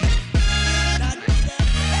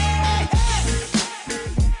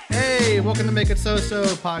welcome to Make It So-So, a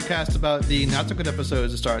podcast about the not-so-good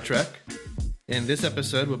episodes of Star Trek. In this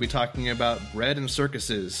episode, we'll be talking about bread and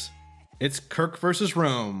circuses. It's Kirk versus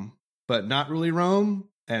Rome, but not really Rome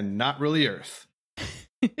and not really Earth.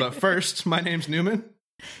 But first, my name's Newman.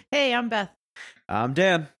 Hey, I'm Beth. I'm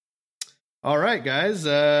Dan. All right, guys.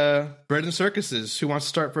 Bread and circuses. Who wants to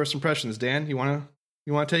start first impressions? Dan, you wanna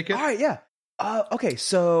take it? All right, yeah. Okay,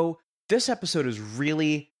 so this episode is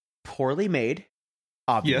really poorly made,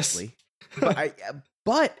 obviously. Yes.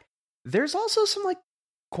 but there's also some like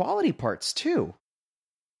quality parts too.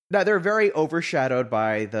 Now they're very overshadowed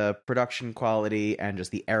by the production quality and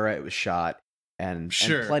just the era it was shot and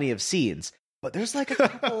plenty of scenes. But there's like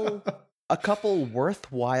a couple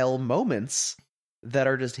worthwhile moments that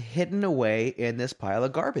are just hidden away in this pile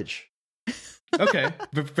of garbage. Okay.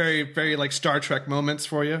 Very, very like Star Trek moments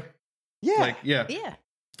for you. Yeah. Yeah.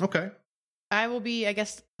 Okay. I will be, I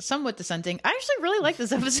guess, somewhat dissenting. I actually really like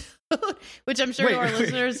this episode, which I'm sure our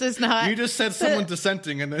listeners is not. You just said someone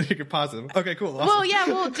dissenting and then you're positive. Okay, cool. Awesome. Well, yeah.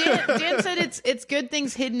 Well, Dan said it's good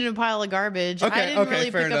things hidden in a pile of garbage. Okay, I didn't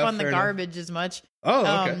really pick enough, up on the garbage as much. Oh,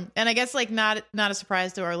 okay. And I guess like not a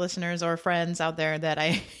surprise to our listeners or friends out there that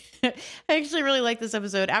I actually really liked this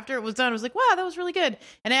episode. After it was done, I was like, wow, that was really good.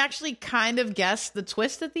 And I actually kind of guessed the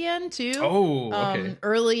twist at the end too. Oh, okay.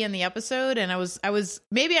 Early in the episode. And I was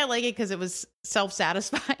maybe I like it because it was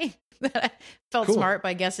self-satisfying that I felt smart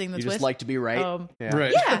by guessing the twist. You just like to be right.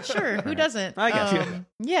 Right. Yeah, sure. Who doesn't? I got you.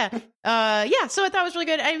 Yeah. So I thought it was really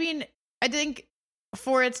good. I mean, I think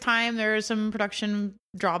for its time, there are some production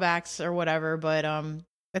drawbacks or whatever, but I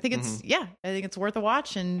think it's I think it's worth a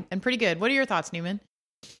watch and pretty good. What are your thoughts, Newman?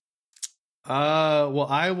 Well,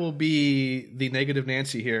 I will be the negative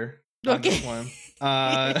Nancy here on this one.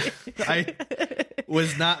 I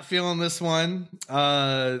was not feeling this one.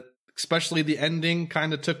 Especially the ending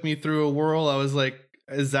kind of took me through a whirl. I was like,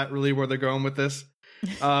 is that really where they're going with this?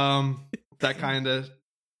 That kind of,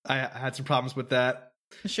 I had some problems with that.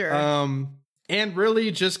 Sure. And really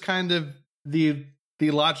just kind of the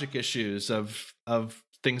logic issues of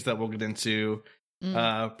things that we'll get into.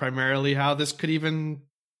 Primarily how this could even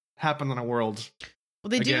happen on a world. Well,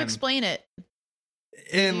 they do explain it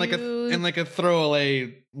in like a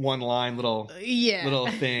throwaway one line little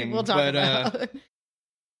thing. We'll talk about.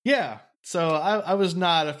 Yeah, so I was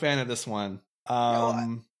not a fan of this one.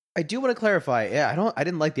 I do want to clarify. Yeah, I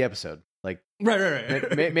didn't like the episode. Like,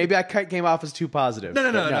 right. Maybe I came off as too positive.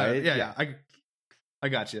 No. Yeah. I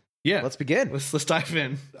got you. Yeah, let's begin. Let's dive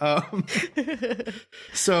in.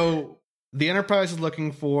 So the Enterprise is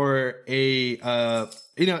looking for a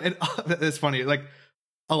it's funny. Like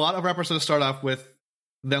a lot of our episodes start off with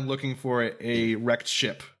them looking for a wrecked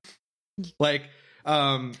ship. Like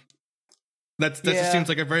that just seems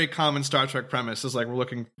like a very common Star Trek premise. Is like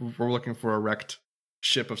we're looking for a wrecked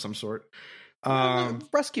ship of some sort.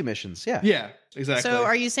 Rescue missions. Yeah, exactly. So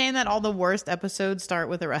are you saying that all the worst episodes start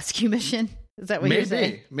with a rescue mission? Is that what you're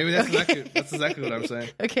saying? Maybe that's exactly what I'm saying.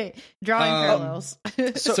 Okay, drawing parallels.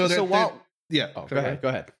 So while go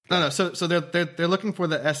ahead. No. So they're looking for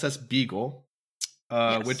the SS Beagle,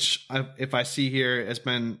 which if I see here has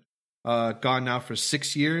been gone now for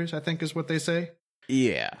 6 years. I think is what they say.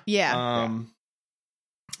 Yeah.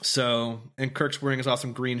 So, and Kirk's wearing his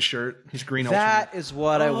awesome green shirt. He's green. That is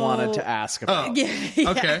what I wanted to ask about. Oh. Yeah.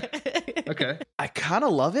 Okay. I kind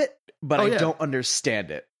of love it, but I don't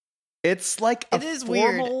understand it. It's like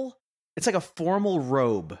weird. It's like a formal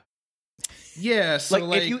robe. Yeah. So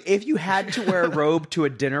like if you had to wear a robe to a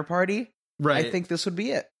dinner party, right? I think this would be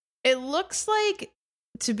it. It looks like,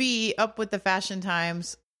 to be up with the fashion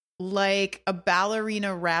times, like a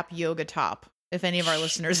ballerina wrap yoga top. If any of our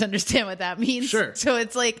listeners understand what that means. Sure. So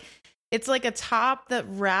it's like a top that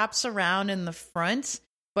wraps around in the front,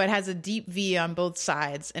 but has a deep V on both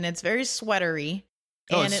sides, and it's very sweatery.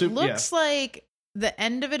 And it looks like the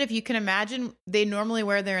end of it, if you can imagine, they normally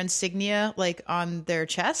wear their insignia like on their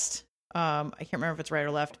chest. I can't remember if it's right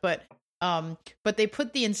or left, but they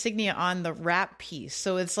put the insignia on the wrap piece.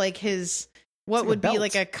 So it's like his what would be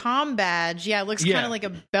like a comm badge. Yeah, it looks kind of like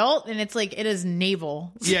a belt, and it's like it is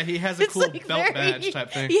navel. Yeah, he has a cool like belt badge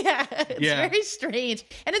type thing. Yeah, it's very strange.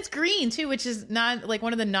 And it's green too, which is not like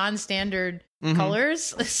one of the non-standard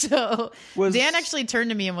colors. So Dan actually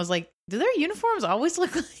turned to me and was like, do their uniforms always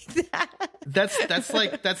look like that? That's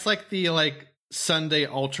like the like Sunday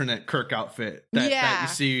alternate Kirk outfit that you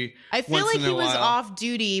see. I feel like he was off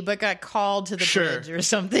duty but got called to the bridge or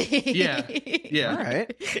something. Yeah. All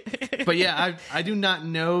right. But yeah, I do not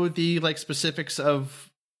know the like specifics of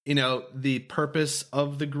the purpose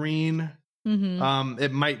of the green.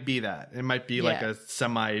 It might be that. It might be like a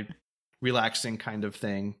semi relaxing kind of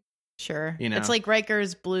thing. Sure. You know? It's like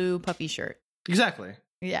Riker's blue puffy shirt. Exactly.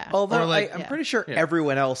 Yeah. Although I'm pretty sure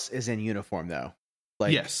everyone else is in uniform though.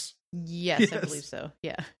 Like yes, I believe so.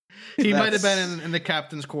 Yeah. He might have been in the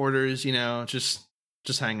captain's quarters,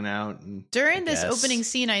 just hanging out. And during this opening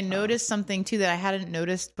scene, I noticed something too that I hadn't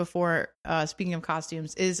noticed before. Speaking of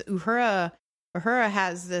costumes, is Uhura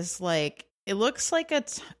has this like, it looks like a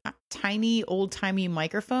tiny old timey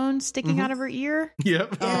microphone sticking out of her ear.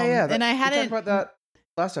 Yep. Yeah. And I hadn't talked about that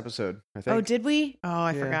last episode, I think. Oh, did we? Oh,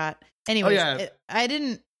 I forgot. Anyways, I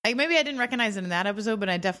didn't recognize it in that episode, but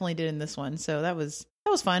I definitely did in this one. So that was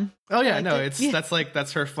fun. Oh yeah, no,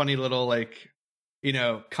 that's her funny little like,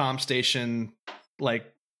 comm station,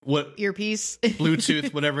 like what earpiece,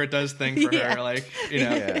 Bluetooth, whatever it does thing for her. Like, oh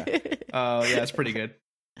yeah, it's pretty good.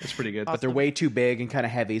 It's pretty good. Awesome. But they're way too big and kind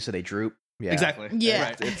of heavy, so they droop. Yeah. Exactly.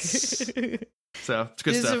 Yeah. Right. So it's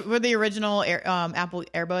good stuff. Were the original Apple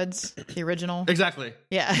AirBuds the original? Exactly.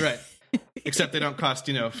 Yeah. Right. Except they don't cost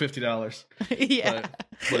 $50. Yeah.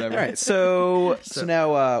 But whatever. All right. So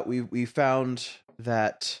now we found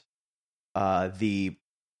that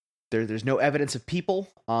there's no evidence of people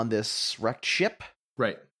on this wrecked ship.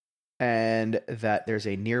 Right. And that there's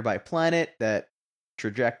a nearby planet that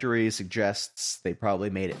trajectory suggests they probably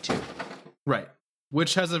made it to. Right.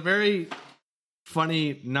 Which has a very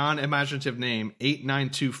funny, non-imaginative name,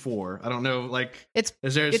 8924. I don't know, like, is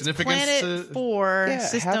there a significance Planet 4,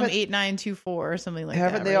 System 8924, or something like that.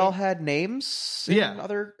 Haven't they all had names in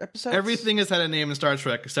other episodes? Everything has had a name in Star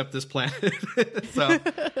Trek except this planet. So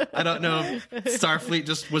I don't know if Starfleet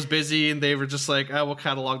just was busy and they were just like, oh, we'll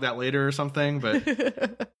catalog that later or something.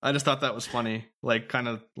 But I just thought that was funny, like kind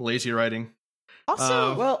of lazy writing.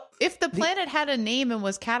 Also, if the planet had a name and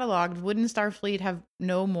was cataloged, wouldn't Starfleet have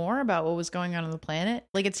know more about what was going on the planet?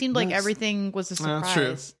 Like, it seemed like everything was a surprise. That's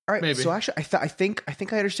true. All right, maybe. So actually, I think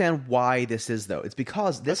I understand why this is though. It's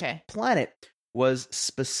because this planet was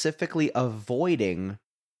specifically avoiding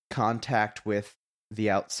contact with the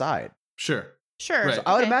outside. Sure. Right. So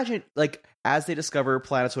I would imagine, like, as they discover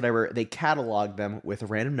planets, whatever, they catalog them with a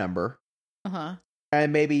random number.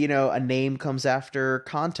 And maybe, a name comes after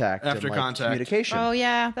contact. After and, contact. Communication. Oh,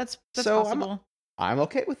 yeah. That's so possible. I'm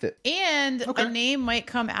okay with it. And a name might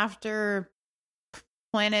come after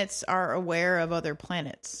planets are aware of other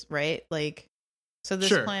planets, right? Like, so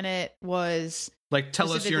this planet was... Like,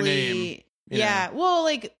 tell us your name. Yeah. Well,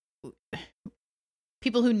 like,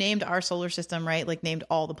 people who named our solar system, right? Like, named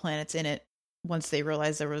all the planets in it once they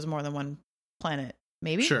realized there was more than one planet.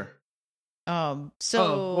 Maybe? Sure. So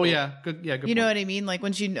good you point. know what I mean? Like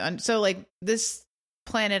like this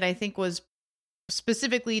planet, I think, was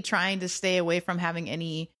specifically trying to stay away from having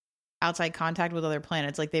any outside contact with other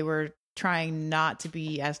planets. Like, they were trying not to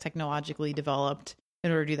be as technologically developed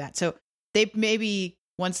in order to do that. So they maybe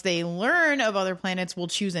once they learn of other planets will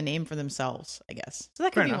choose a name for themselves, I guess. So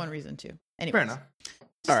that could be one reason too. Anyways, fair enough.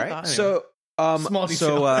 All right. So small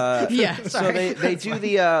detail. So they do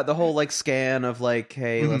the whole like scan of like,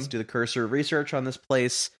 hey, let's do the cursor research on this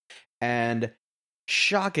place, and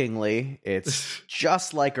shockingly, it's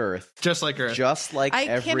just like Earth, just like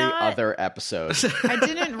every other episode. I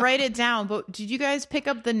didn't write it down, but did you guys pick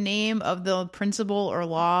up the name of the principle or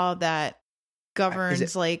law that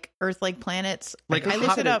governs like Earth-like planets? Like, I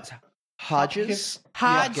looked it up. Hodgkins.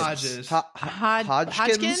 Hodgkins. I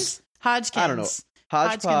don't know.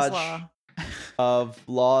 Hodgepodge law. Of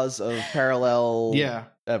laws of parallel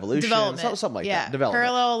evolution, something like that. Development.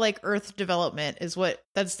 Parallel like Earth development is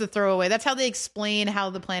that's the throwaway. That's how they explain how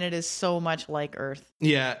the planet is so much like Earth.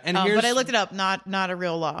 Yeah, and but I looked it up. Not a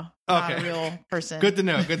real law. Okay. Not a real person. Good to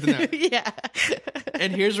know. Yeah.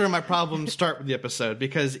 And here's where my problems start with the episode,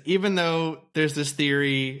 because even though there's this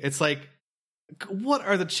theory, it's like, what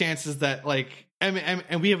are the chances that like, and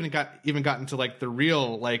we haven't even gotten to like the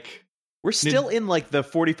real like. We're still in like the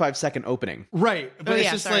 45-second opening. Right. But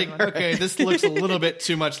it's just like, okay, this looks a little bit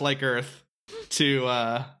too much like Earth to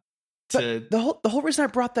the whole reason I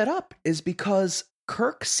brought that up is because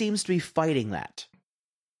Kirk seems to be fighting that.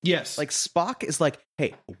 Yes. Like, Spock is like,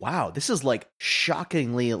 hey, wow, this is like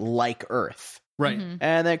shockingly like Earth. Right.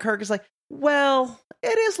 And then Kirk is like, well,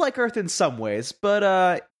 it is like Earth in some ways,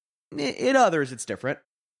 but in others it's different.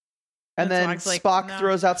 And then Spock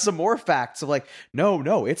throws out some more facts of like,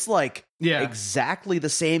 no, it's like exactly the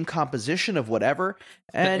same composition of whatever.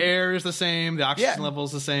 And the air is the same, the oxygen level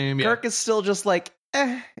is the same. Yeah. Kirk is still just like,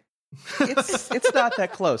 it's not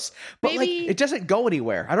that close. But like, it doesn't go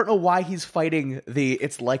anywhere. I don't know why he's fighting the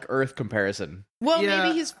it's like Earth comparison. Well,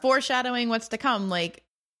 maybe he's foreshadowing what's to come. Like,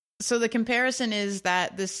 so the comparison is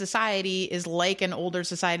that this society is like an older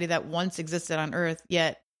society that once existed on Earth,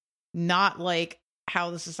 yet not like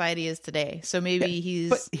how the society is today. So maybe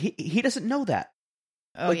but he doesn't know that.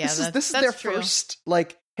 Oh, like, this is their true. first,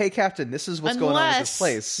 like, hey, Captain, this is what's going on with this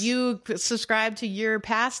place. You subscribe to your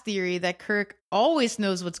past theory that Kirk always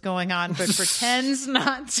knows what's going on, but pretends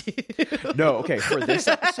not to. No, okay, for this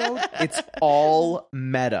episode, it's all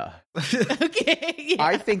meta. Okay, yeah.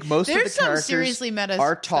 I think most of the characters seriously meta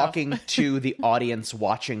are talking to the audience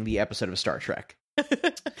watching the episode of Star Trek.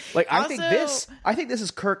 Like, I think this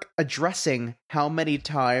is Kirk addressing how many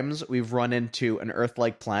times we've run into an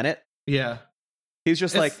Earth-like planet. Yeah. He's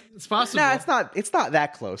just it's possible. Nah, it's not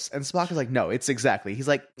that close. And Spock is like, no, it's exactly. He's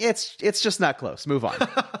like, it's just not close. Move on.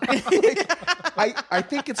 I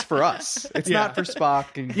think it's for us. It's not for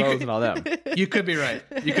Spock and Bose and all them. You could be right.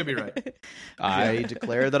 I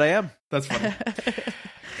declare that I am. That's funny.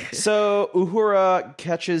 So Uhura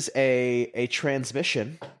catches a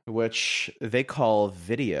transmission, which they call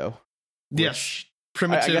video. Yes.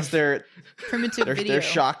 Primitive. I guess they're video. They're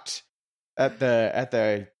shocked at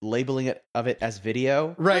the labeling of it as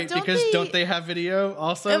video, right? Because don't they have video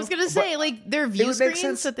also? I was gonna say, like, their view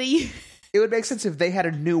screens that they use. It would make sense if they had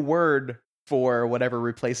a new word for whatever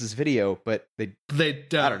replaces video, but they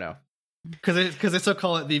don't. I don't know, because they still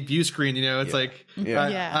call it the view screen. You know, it's like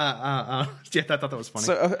I thought that was funny.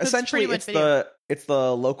 So essentially, it's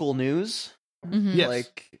the local news, yes.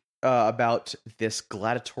 like about this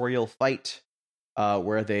gladiatorial fight.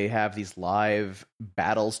 Where they have these live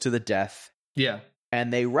battles to the death. Yeah.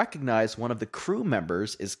 And they recognize one of the crew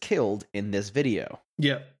members is killed in this video.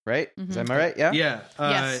 Yeah. Right? Mm-hmm. Am I right? Yeah? Yeah.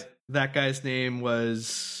 Yes. That guy's name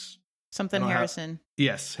was... Something Harrison.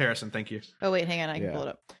 Yes, Harrison. Thank you. Oh, wait, hang on. I can pull it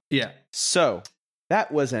up. Yeah. So,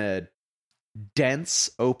 that was a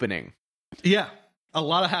dense opening. Yeah. A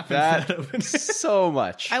lot happened. So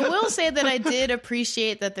much. I will say that I did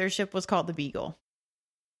appreciate that their ship was called the Beagle.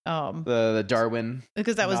 The Darwin,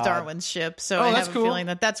 because that was Darwin's ship, so I have a feeling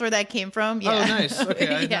that's where that came from. Yeah. Oh, nice.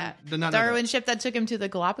 Okay, did not Darwin's ship that took him to the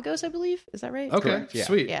Galapagos, I believe. Is that right? Okay, yeah.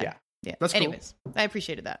 Sweet. Yeah. That's cool. Anyways, I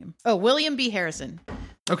appreciated that. Oh, William B. Harrison.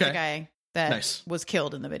 Okay, the guy that was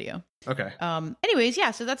killed in the video. Okay. Anyways,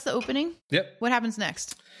 so that's the opening. Yep. What happens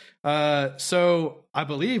next? So I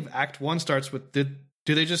believe Act 1 starts with do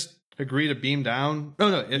they just agree to beam down? Oh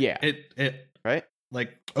no. It right.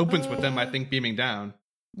 Like opens with them, I think, beaming down.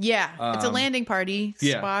 Yeah, it's a landing party.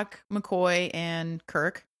 Spock, McCoy, and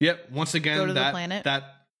Kirk. Yep. Once again, go to the planet. That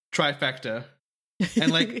trifecta.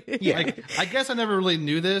 And like, like, I guess I never really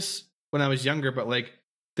knew this when I was younger, but like,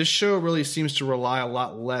 this show really seems to rely a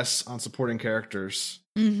lot less on supporting characters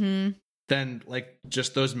than like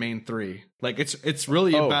just those main three. Like, it's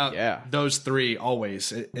really about those three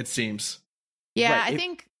always. It seems. Yeah, right. I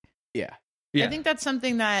think. Yeah. I think that's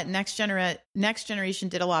something that Next Generation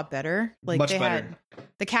did a lot better. Like much they better. had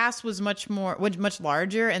the cast was much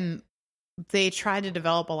larger, and they tried to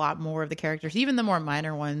develop a lot more of the characters, even the more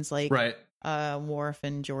minor ones like Worf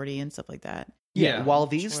and Geordi and stuff like that. Yeah, while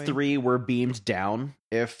these three were beamed down,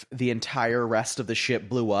 if the entire rest of the ship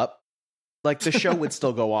blew up, like the show would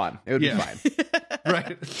still go on. It would be fine.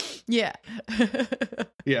 Right. Yeah.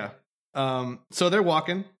 Yeah. So they're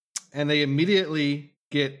walking, and they immediately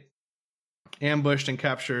get ambushed and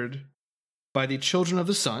captured by the Children of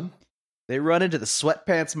the Sun. They run into the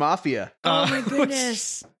Sweatpants Mafia. Oh my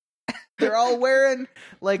goodness. They're all wearing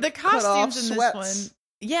like the costumes in sweats. This one.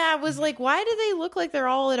 Yeah, I was like, why do they look like they're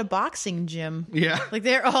all at a boxing gym? Yeah. Like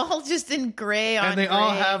they're all just in gray on and they gray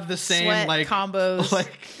all have the same like combos.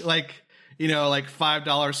 Like you know, like $5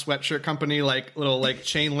 sweatshirt company, like little like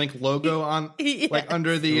chain link logo on like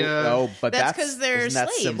under the but that's because they're isn't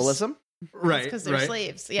slaves. That symbolism? Right, because they're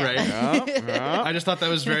slaves. Yeah, right. I just thought that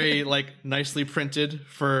was very like nicely printed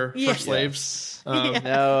for slaves.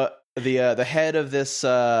 Now the head of this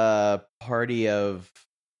party of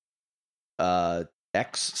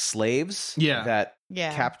ex-slaves that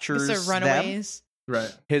captures runaways. Them.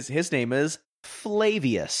 Right. His name is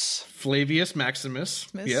Flavius Maximus.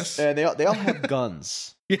 Yes, and they all have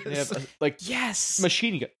guns. Yes, they have,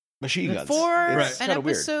 machine guns. For an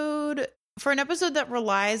episode. Weird. For an episode that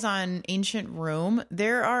relies on ancient Rome,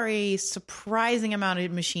 there are a surprising amount of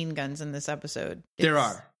machine guns in this episode. There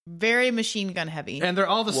are. Very machine gun heavy. And they're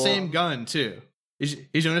all the same gun, too. Did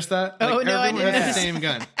you notice that? Oh, like, no, I didn't. Has the same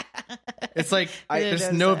gun. It's like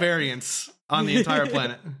there's no variance on the entire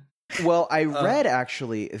planet. Well, I read,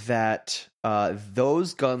 actually, that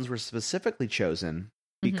those guns were specifically chosen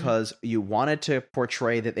because you wanted to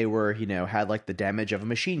portray that they were, had like the damage of a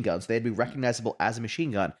machine gun. So they'd be recognizable as a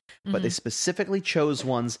machine gun. But they specifically chose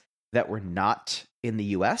ones that were not in the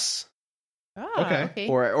US. Oh, okay.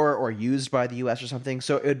 Or used by the US or something.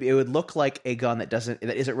 So it would look like a gun that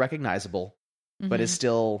isn't recognizable, but is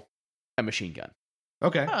still a machine gun.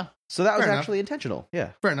 Okay. Huh. So that was actually intentional.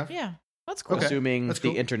 Yeah. Fair enough. Yeah. That's cool. Okay. Assuming That's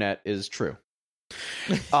cool. The internet is true.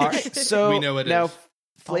 All right. So we know it now is.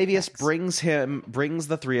 Flavius brings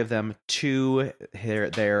the three of them to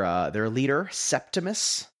their leader,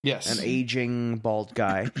 Septimus. Yes. An aging bald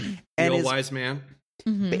guy. The old wise man.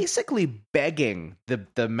 Basically begging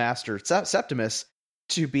the master Septimus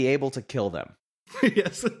to be able to kill them.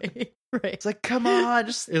 Yes. Right. It's like, come on,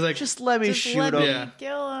 just let me shoot him. Yeah.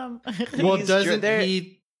 Kill him. Well, doesn't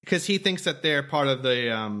he? Because he thinks that they're part of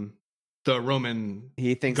the Roman.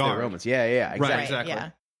 He thinks guard. they're Romans. Yeah, exactly. Right, exactly. Yeah.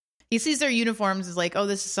 He sees their uniforms as like, oh,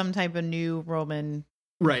 this is some type of new Roman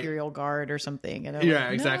Imperial Guard or something. And like,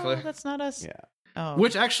 exactly. No, that's not us. Yeah. Oh.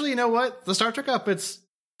 Which actually, you know what? The Star Trek outfits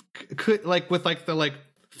could with the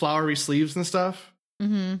flowery sleeves and stuff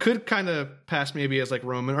could kind of pass maybe as like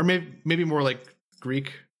Roman or maybe more like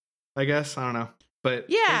Greek. I guess I don't know, but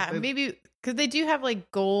yeah, maybe because they do have like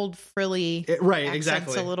gold frilly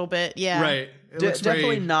exactly a little bit. Yeah, right.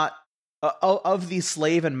 Definitely not of the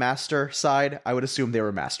slave and master side. I would assume they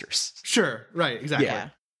were masters. Sure, right, exactly.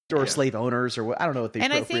 Yeah. Or slave owners, or what? I don't know what the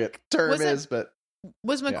appropriate term is, but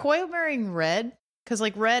was McCoy wearing red? Because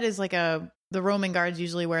like red is like the Roman guards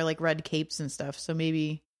usually wear like red capes and stuff. So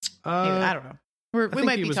maybe I don't know. We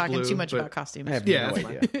might be talking too much about costumes. I have no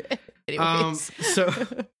idea. Anyways.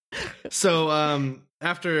 So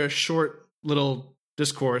after a short little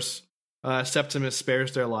discourse, Septimus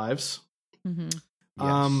spares their lives. Yes.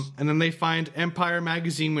 And then they find Empire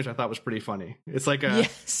magazine, which I thought was pretty funny. It's like a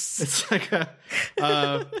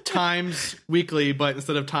Times Weekly, but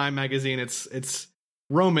instead of Time magazine, it's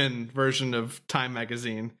Roman version of Time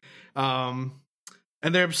magazine.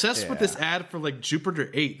 And they're obsessed with this ad for like Jupiter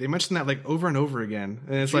 8. They mention that like over and over again.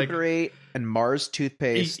 And it's Jupiter 8 and Mars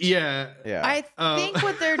toothpaste. Yeah. I think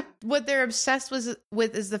what they're obsessed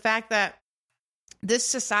with is the fact that this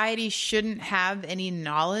society shouldn't have any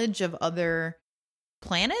knowledge of other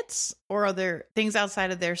planets or other things outside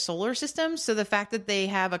of their solar system. So the fact that they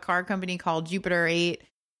have a car company called Jupiter 8,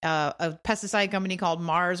 a pesticide company called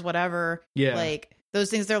Mars, whatever, like those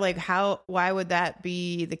things, they're like, why would that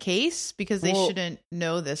be the case? Because they shouldn't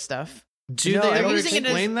know this stuff. Do they ever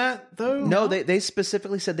explain that, though? No, they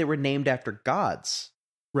specifically said they were named after gods.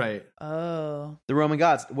 Right. Oh. The Roman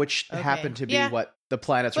gods, which happen to be what the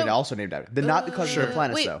planets are also named after. Not because of the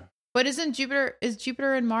planets, though. But is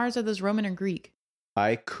Jupiter and Mars, are those Roman and Greek?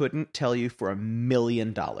 I couldn't tell you for $1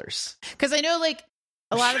 million. Because I know, like,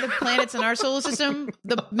 a lot of the planets in our solar system,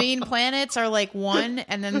 the main planets are like one,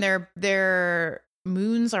 and then their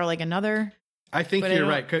moons are like another. I think you're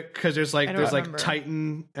right, because there's like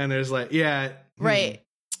Titan, and there's like right.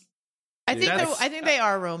 I think they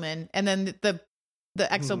are Roman, and then the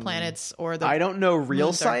exoplanets or the I don't know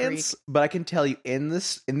real science, but I can tell you in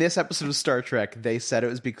this episode of Star Trek, they said it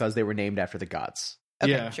was because they were named after the gods.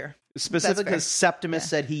 Okay, sure. Specifically because Septimus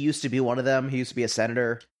said he used to be one of them. He used to be a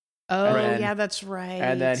senator. Oh, yeah, that's right.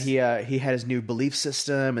 And then he had his new belief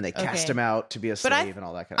system, and they cast him out to be a slave and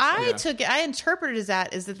all that kind of stuff. I interpreted as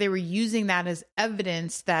that they were using that as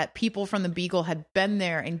evidence that people from the Beagle had been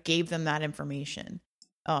there and gave them that information.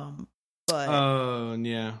 But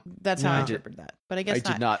that's how I interpreted that. But I guess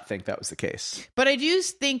I did not think that was the case. But I do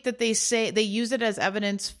think that they use it as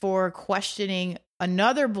evidence for questioning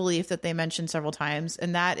another belief that they mentioned several times,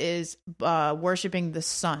 and that is worshiping the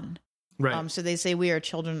sun. Right. So they say we are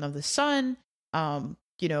children of the sun.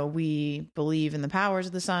 We believe in the powers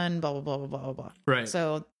of the sun. Blah blah blah blah blah blah. Right.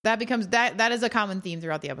 So that becomes that is a common theme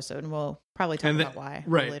throughout the episode, and we'll probably talk about why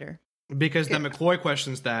later. Because then McCoy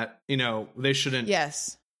questions that they shouldn't.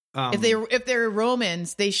 Yes. If they're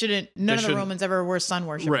Romans, they shouldn't. None of the Romans ever were sun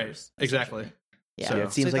worshippers. Right. Exactly. Yeah. So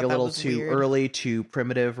it seems like a little too early, too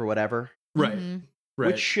primitive, or whatever. Right. Mm-hmm. Right.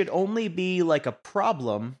 Which should only be like a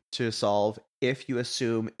problem to solve if you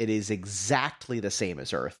assume it is exactly the same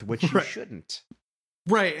as Earth, which you shouldn't.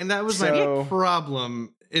 Right, and that was my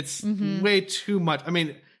problem. It's way too much. I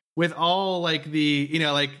mean, with all like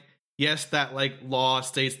the, yes, that like law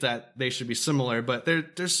states that they should be similar, but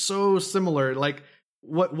they're so similar. Like,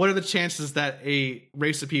 what are the chances that a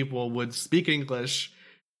race of people would speak English,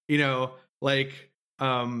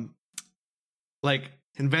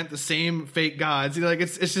 invent the same fake gods?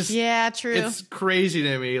 It's just true. It's crazy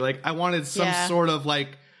to me. Like, I wanted some sort of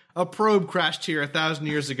like a probe crashed here 1,000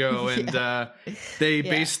 years ago, and they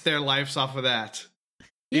based their lives off of that.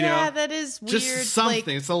 That is weird. Just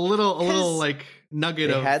something. It's a little like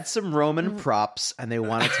nugget. They had some Roman props, and they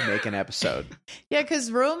wanted to make an episode. Yeah,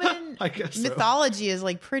 because Roman mythology is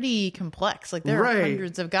like pretty complex. Like there are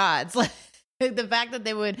hundreds of gods. The fact that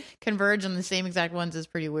they would converge on the same exact ones is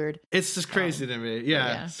pretty weird. It's just crazy to me.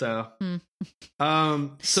 Yeah. So,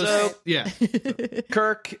 yeah.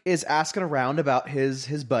 Kirk is asking around about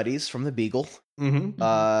his buddies from the Beagle.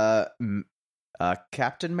 Mm-hmm.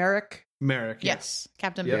 Captain Merrick. Yes.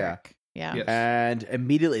 Captain Merrick. Yeah. Yes. And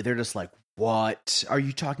immediately they're just like, what? Are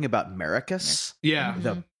you talking about Mericus? Yeah.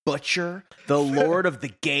 The Butcher? The Lord of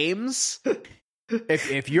the Games?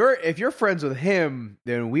 If you're friends with him,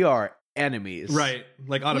 then we are enemies. Right.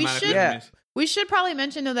 Like automatically enemies. We should probably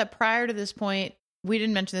mention, though, that prior to this point, we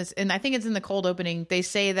didn't mention this, and I think it's in the cold opening, they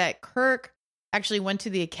say that Kirk actually went to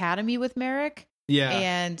the academy with Merrick. Yeah.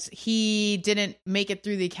 And he didn't make it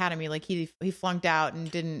through the academy. Like, he flunked out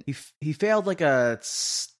and didn't... He failed, like, a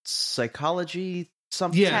psychology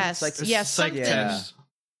something. Test. Something. Test.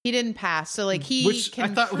 He didn't pass. So, like, Which I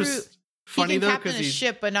thought was funny, though, captain a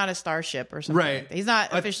ship, but not a starship or something. Right. Like that. He's not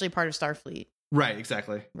officially part of Starfleet. Right,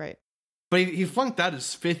 exactly. Right. But he flunked out his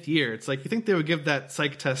 5th year. It's like, you think they would give that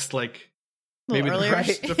psych test, like, maybe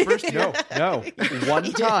the first year? No. One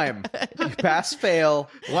time. You pass, fail.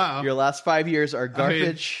 Wow. Your last 5 years are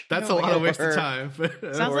garbage. I mean, that's a lot of wasted time.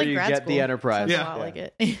 Sounds or like you grad get school. the Enterprise. Sounds a lot like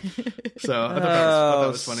it. So I thought that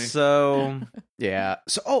was funny. So, yeah.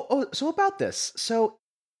 So, so about this. So,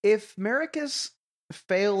 if Mericus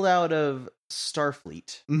failed out of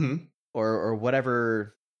Starfleet, or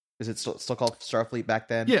whatever, is it still called Starfleet back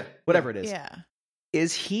then? Yeah. Whatever it is. Yeah.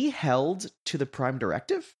 Is he held to the Prime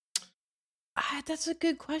Directive? That's a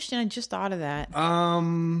good question. I just thought of that.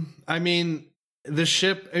 I mean, the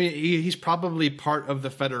ship, I mean, he's probably part of the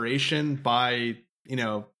Federation by,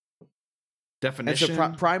 definition. And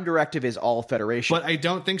so Prime Directive is all Federation. But I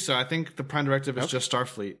don't think so. I think the Prime Directive is just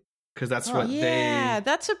Starfleet. Because that's what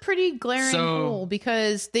that's a pretty glaring hole,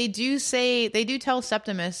 because they do tell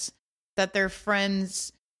Septimus that their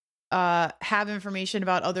friends have information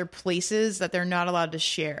about other places that they're not allowed to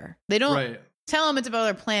share. They don't tell them it's about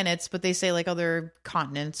other planets, but they say like other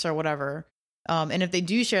continents or whatever. And if they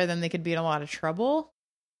do share them, they could be in a lot of trouble.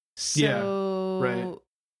 So I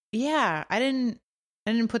didn't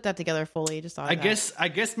put that together fully. Just thought I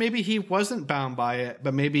guess maybe he wasn't bound by it,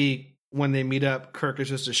 but maybe when they meet up, Kirk is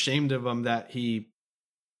just ashamed of him that he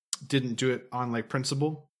didn't do it on like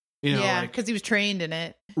principle. Because he was trained in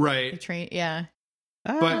it. Right. But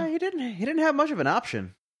he didn't have much of an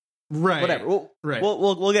option. Right. Whatever.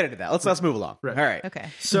 We'll get into that. Let's move along. Right. All right. Okay.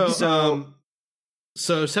 So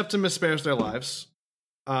Septimus spares their lives.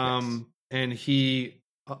 And he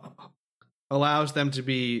allows them to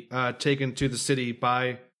be taken to the city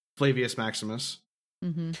by Flavius Maximus.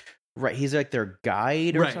 Mm-hmm. Right, he's like their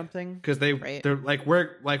guide or something. Because they're like,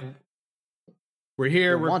 we're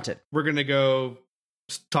here. We're wanted. We're gonna go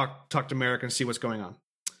talk to Merrick and see what's going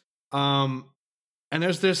on. And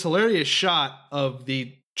there's this hilarious shot of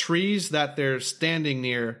the trees that they're standing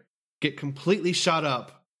near get completely shot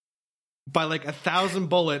up by like 1,000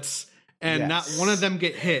 bullets, and not one of them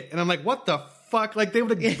get hit. And I'm like, what the fuck? Like they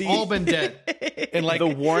would have all been dead. And like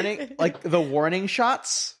the warning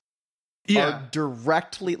shots. Are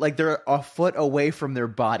directly, like they're a foot away from their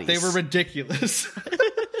bodies. They were ridiculous.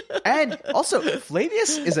 And also,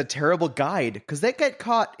 Flavius is a terrible guide because they get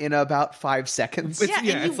caught in about 5 seconds.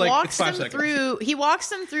 He walks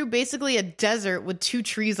them through basically a desert with 2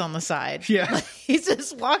 trees on the side. Yeah, he's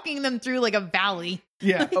just walking them through like a valley.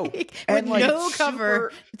 Yeah, with no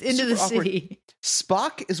cover into the city. Awkward.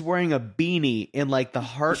 Spock is wearing a beanie in like the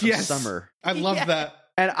heart of summer. I love that.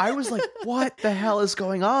 And I was like, what the hell is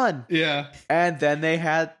going on? Yeah. And then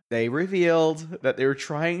they revealed that they were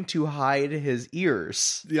trying to hide his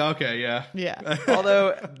ears. Yeah, okay, yeah. Yeah.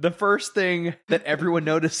 Although the first thing that everyone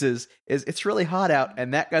notices is it's really hot out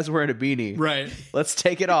and that guy's wearing a beanie. Right. Let's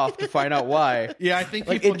take it off to find out why. Yeah, I think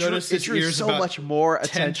people notice his ears so much more 10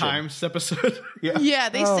 attention. times this episode. Yeah,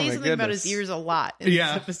 they say something about his ears a lot in this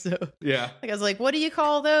episode. Yeah. Like I was like, what do you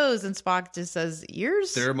call those? And Spock just says,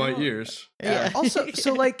 ears? They're my ears. Yeah. Also,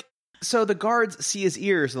 so the guards see his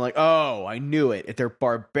ears and like, oh, I knew it. They're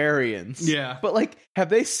barbarians. Yeah. But like, have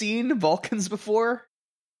they seen Vulcans before?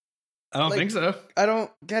 I don't think so. I don't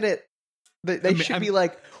get it. They should be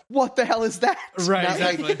like, what the hell is that? Right, not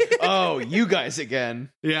exactly. Like, oh, you guys again.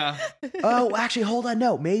 Yeah. Oh, actually, hold on.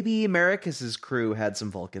 No, maybe Americus's crew had some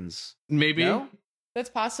Vulcans. Maybe. No? That's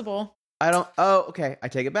possible. I don't. Oh, okay. I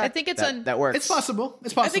take it back. I think it's that works. It's possible.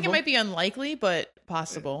 I think it might be unlikely, but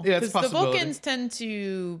possible. Yeah, it's possible. The Vulcans tend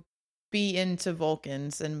to be into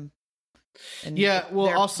Vulcans and yeah.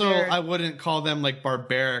 Well, I wouldn't call them like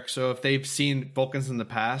barbaric. So if they've seen Vulcans in the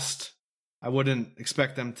past, I wouldn't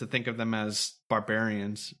expect them to think of them as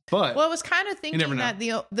barbarians. But I was kind of thinking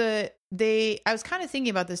that I was kind of thinking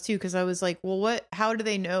about this too, because I was like, well, how do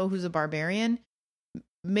they know who's a barbarian?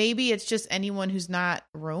 Maybe it's just anyone who's not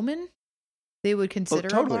Roman they would consider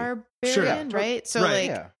a barbarian, right? So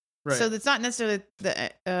Right. So it's not necessarily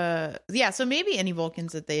so maybe any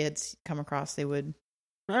Vulcans that they had come across they would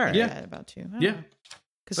about too.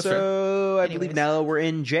 So I believe now we're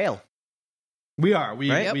in jail. We are.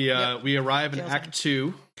 We arrive in Act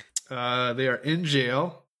 2. They are in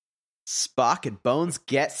jail. Spock and Bones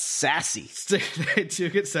get sassy. They do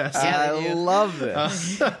get sassy. I love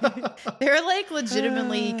this. They're like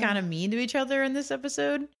legitimately kind of mean to each other in this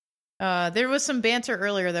episode. There was some banter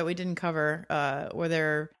earlier that we didn't cover, where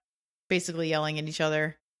they're basically yelling at each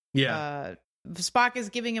other. Yeah. Spock is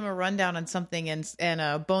giving him a rundown on something,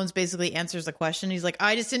 and Bones basically answers the question. He's like,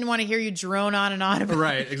 "I just didn't want to hear you drone on and on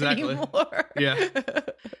about exactly. Anymore. Yeah,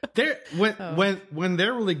 they're when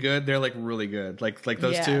they're really good, they're like really good. Like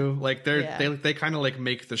those two, like they kind of like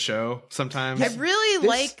make the show sometimes. I really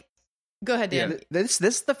like. Go ahead, Dan. This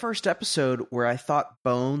is the first episode where I thought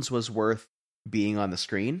Bones was worth being on the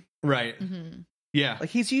screen. Right. Mm-hmm. Yeah. Like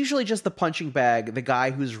he's usually just the punching bag, the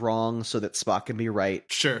guy who's wrong so that Spock can be right.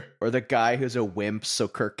 Sure. Or the guy who's a wimp so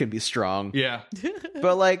Kirk can be strong. Yeah.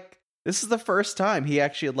 But like this is the first time he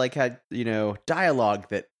actually like had, dialogue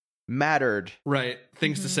that mattered. Right.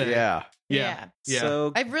 Things to say. Yeah.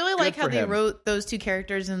 So I really like how they wrote those two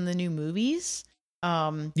characters in the new movies.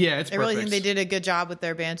 It's I really think they did a good job with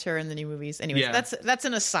their banter in the new movies. Anyways, that's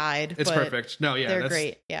an aside. It's perfect. No, they're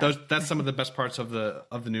great. Yeah, that's some of the best parts of the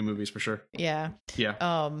new movies for sure. Yeah.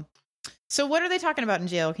 Yeah. So what are they talking about in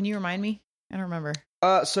jail? Can you remind me? I don't remember.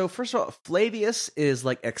 So first of all, Flavius is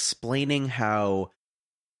like explaining how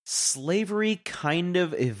slavery kind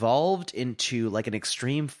of evolved into like an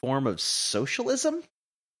extreme form of socialism.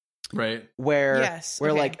 Right. Where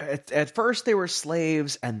like at first they were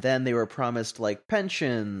slaves and then they were promised like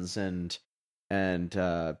pensions and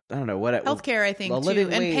I don't know what healthcare, I think, living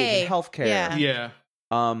too, and pay, and healthcare. Yeah.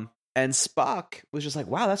 And Spock was just like,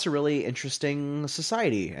 wow, that's a really interesting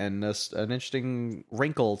society and an interesting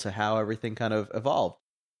wrinkle to how everything kind of evolved.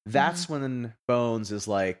 That's when Bones is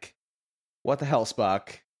like, what the hell,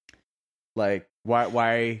 Spock? Like,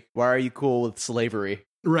 why are you cool with slavery?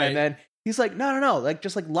 Right. And then he's like, no, like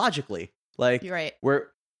just like logically, like you're right.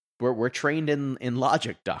 We're trained in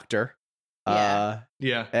logic, Doctor. Yeah.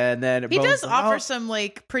 And then he does offer some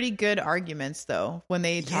like pretty good arguments though when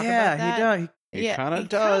they talk about that. Yeah, he does. He kind of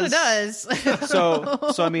does.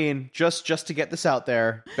 So I mean, just to get this out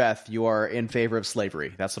there, Beth, you are in favor of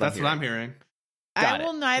slavery. That's what I'm hearing. I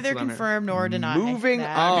will neither confirm nor deny. Moving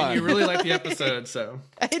that. on. I mean, you really like the episode, so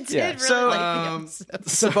I did really like the episode.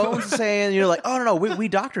 So Bones is saying, like, oh no, we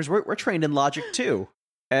doctors, we're trained in logic too.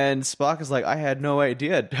 And Spock is like, I had no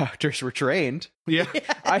idea doctors were trained. Yeah. He's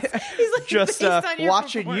like, just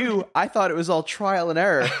watching you, I thought it was all trial and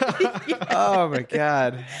error. Oh my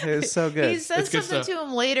God. It was so good. He says something to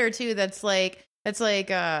him later too that's like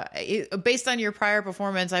based on your prior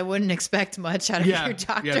performance, I wouldn't expect much out of your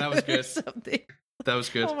doctor. Yeah, that was good. Something. That was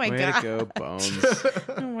good. Oh my God. God. Way to go, Bones.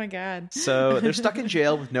 Oh my God. So they're stuck in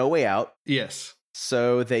jail with no way out. Yes.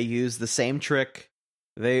 So they use the same trick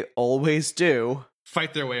they always do.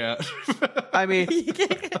 Fight their way out. I mean,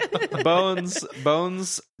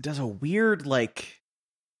 Bones does a weird, like,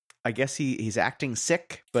 I guess he's acting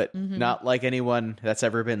sick, but not like anyone that's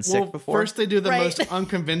ever been sick before. First they do the most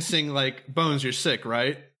unconvincing, like, Bones, you're sick,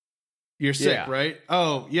 right? You're sick, right?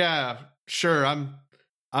 Oh, yeah, sure,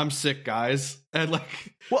 I'm sick, guys. And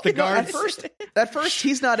like the guards at first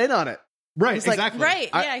he's not in on it. Right, he's exactly.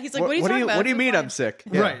 Like, yeah, he's like, what are you talking about? What do you mean I'm sick?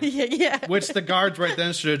 Yeah. Right. Yeah. Which the guards right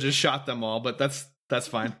then should have just shot them all, but that's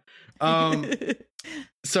fine.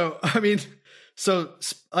 So I mean,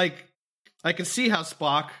 like I can see how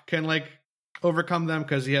Spock can like overcome them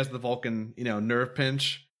because he has the Vulcan, nerve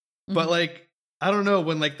pinch. But like I don't know,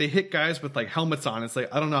 when like they hit guys with like helmets on, it's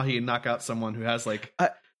like I don't know how you knock out someone who has like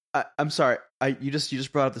I'm sorry. You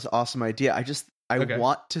just brought up this awesome idea. I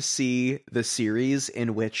want to see the series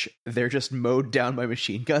in which they're just mowed down by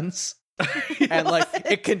machine guns. And like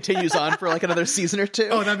it continues on for like another season or two.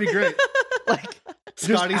 Oh, that'd be great. Like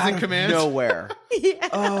Scotty's in command. Nowhere. Yeah.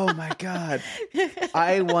 Oh my God.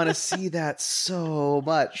 I want to see that so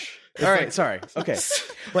much. All right, sorry. Okay.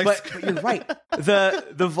 But you're right.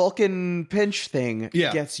 The Vulcan pinch thing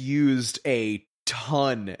gets used a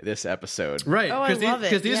ton this episode. Right. Oh, I love it.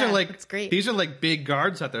 Because these are like it's great. These are like big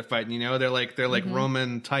guards that they're fighting, They're like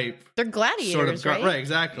Roman type. They're gladiators, sort of right? Right,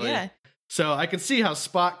 exactly. Yeah. So I can see how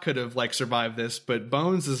Spock could have like survived this, but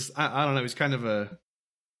Bones is I don't know, he's kind of a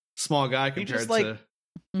small guy compared to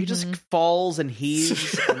he just falls and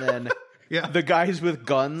heaves and then the guys with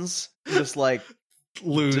guns just like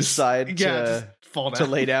decide to fall down.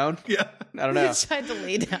 To lay down. Yeah, I don't know. Decide to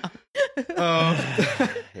lay down.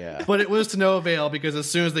 Yeah, but it was to no avail because as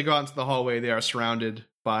soon as they go out into the hallway, they are surrounded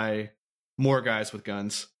by more guys with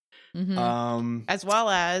guns. Mm-hmm. As well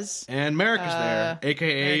as and Merrick is there,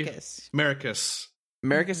 aka Mericus.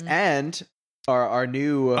 Mericus and our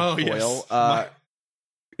new foil. Yes.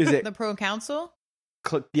 Is it the Proconsul?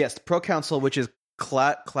 Yes, the Proconsul, which is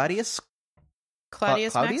Claudius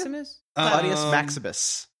Maximus. Claudius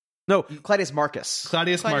Maximus. No, Claudius Marcus.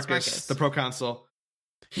 Claudius Marcus, the Proconsul.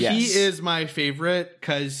 Yes. He is my favorite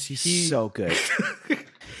because he's so good.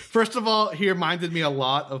 First of all, he reminded me a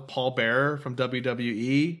lot of Paul Bearer from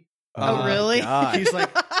WWE. Oh, really?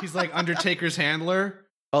 He's like Undertaker's handler.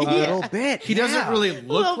 A little bit. He doesn't really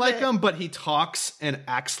look like him, but he talks and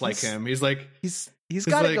acts like him. He's like he's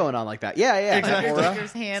got it going on like that. Yeah,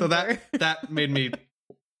 exactly. So that made me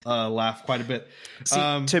laugh quite a bit.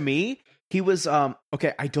 See, to me, he was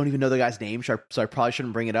okay. I don't even know the guy's name, so I probably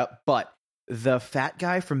shouldn't bring it up. But the fat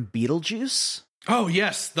guy from Beetlejuice. Oh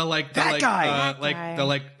yes, the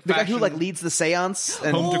guy who leads the seance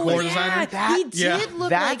and home decor designer. He did look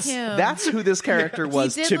like him. That's who this character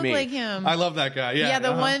was he did to look me. like him. I love that guy. Yeah,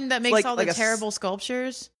 the one that makes all the terrible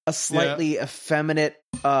sculptures. A slightly effeminate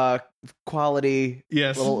quality,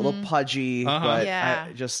 yes, little pudgy,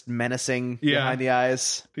 but just menacing behind the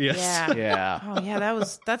eyes. Yes, yeah. Oh yeah,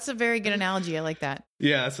 that's a very good analogy. I like that.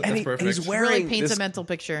 Yeah, that's perfect. And he's wearing really paints a mental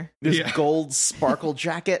picture. This gold sparkle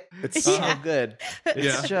jacket. It's so good.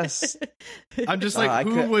 It's just. I'm just like,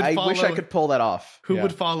 who would? I wish I could pull that off. Who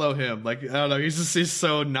would follow him? Like, I don't know. He's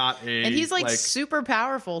so not a. And he's like super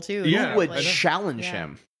powerful too. Who would challenge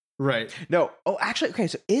him? Right. No. Oh, actually, okay.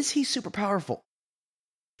 So is he super powerful?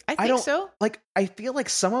 I think so. Like, I feel like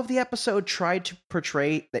some of the episode tried to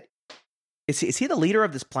portray that. Is he the leader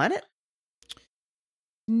of this planet?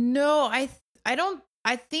 No, I don't.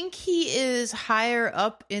 I think he is higher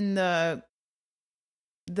up in the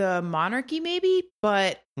monarchy, maybe,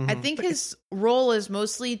 but I think his role is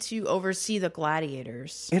mostly to oversee the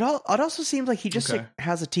gladiators. It also seems like he just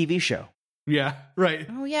has a TV show. Yeah, right.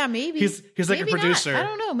 Oh yeah, maybe he's like maybe a producer. I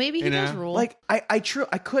don't know. Maybe he does rule. Like I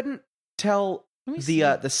couldn't tell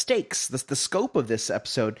the stakes, the scope of this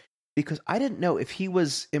episode because I didn't know if he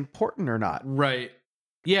was important or not. Right.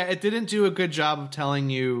 Yeah, it didn't do a good job of telling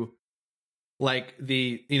you like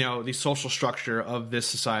the social structure of this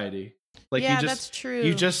society. Like that's true.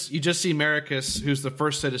 You just see Mericus, who's the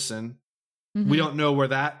first citizen. We don't know where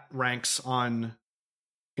that ranks on.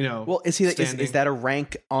 Well, is that a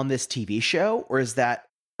rank on this TV show, or is that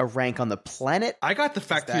a rank on the planet? I got the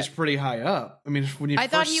fact that he's pretty high up. I mean, when you I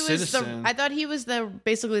thought he was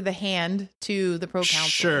basically the hand to the Proconsul.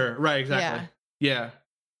 Sure, right, exactly. Yeah.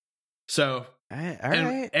 So, all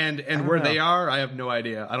right. And where they are, I have no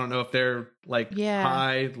idea. I don't know if they're like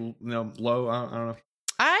high, low. I don't know.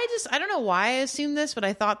 I don't know why I assumed this, but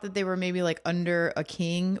I thought that they were maybe like under a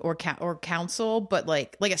king or council, but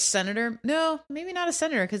like a senator. No, maybe not a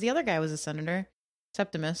senator because the other guy was a senator,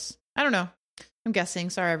 Septimus. I don't know. I'm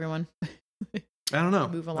guessing. Sorry, everyone. I don't know.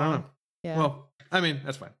 Move along. I don't know. Yeah. Well, I mean,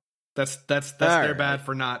 that's fine. That's their bad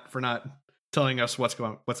for not telling us what's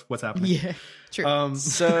happening. Yeah, true.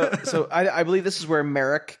 So I believe this is where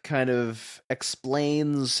Merrick kind of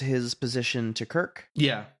explains his position to Kirk.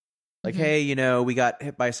 Yeah. Like, hey, we got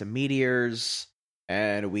hit by some meteors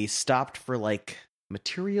and we stopped for like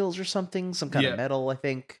materials or something, some kind of metal, I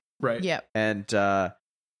think. Right. Yeah. And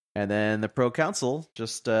then the Proconsul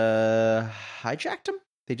just hijacked him.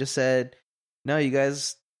 They just said, "No, you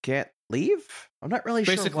guys can't leave." I'm not really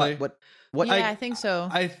sure what I think so.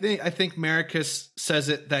 I think Mericus says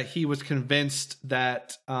it that he was convinced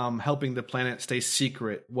that helping the planet stay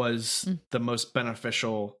secret was the most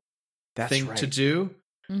beneficial thing to do.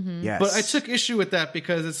 Yes. But I took issue with that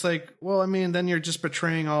because it's like, well, I mean, then you're just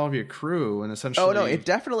betraying all of your crew and essentially. Oh no, it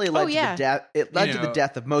definitely led to the death. It led to the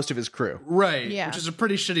death of most of his crew. Right. Yeah. Which is a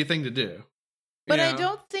pretty shitty thing to do. But I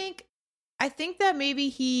think that maybe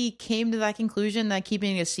he came to that conclusion that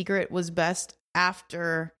keeping it a secret was best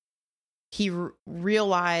after he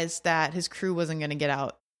realized that his crew wasn't going to get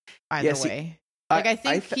out either way. Like I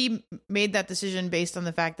think he made that decision based on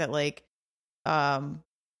the fact that like,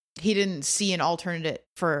 he didn't see an alternative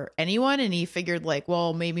for anyone, and he figured like,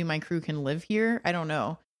 well, maybe my crew can live here. I don't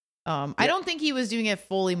know. I don't think he was doing it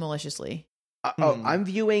fully maliciously. I'm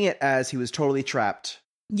viewing it as he was totally trapped.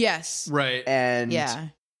 Yes. Right.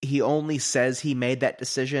 And he only says he made that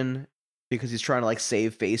decision because he's trying to like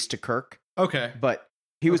save face to Kirk. Okay. But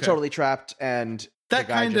he was totally trapped, and that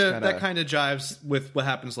kind of jives with what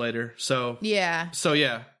happens later. So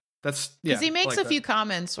that's because he makes a few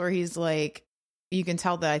comments where he's like, you can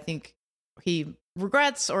tell that I think he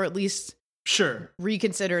regrets, or at least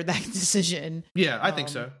reconsider that decision. Yeah, I think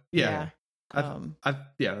so. Yeah.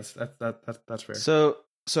 That's fair. So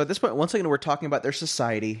at this point, once again, we're talking about their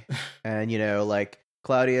society, and like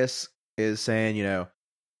Claudius is saying,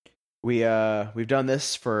 we've done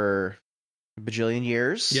this for a bajillion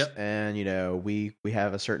years, and we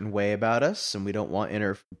have a certain way about us, and we don't want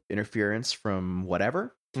interference from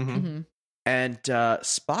whatever. And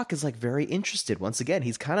Spock is like very interested. Once again,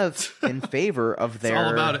 he's kind of in favor of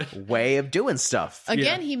their way of doing stuff.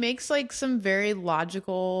 Again, he makes like some very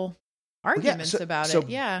logical arguments about it.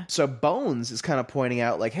 Yeah. So Bones is kind of pointing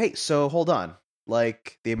out like, hey, so hold on.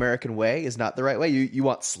 Like the American way is not the right way. You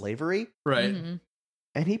want slavery? Right.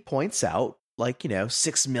 And he points out like,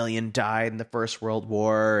 6 million died in the First World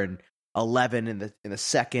War and 11 in the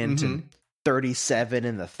second and 37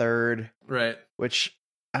 in the third. Right. Which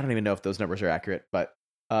I don't even know if those numbers are accurate, but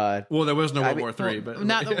there was no World War III, but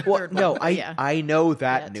not the third one. No, I know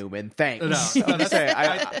that, Newman. Thanks. No,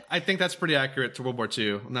 I think that's pretty accurate to World War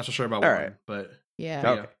II. I'm not so sure about one, but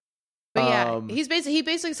yeah. Okay. But yeah, he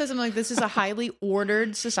basically says something like, this is a highly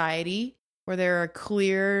ordered society where there are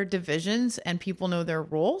clear divisions and people know their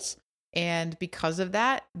roles. And because of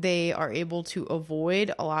that, they are able to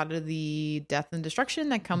avoid a lot of the death and destruction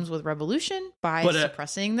that comes with revolution by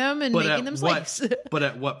suppressing them and making them slaves. But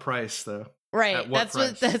at what price, though? Right.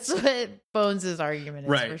 That's what Bones'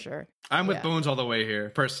 argument is, for sure. I'm with Bones all the way here,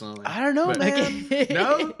 personally. I don't know,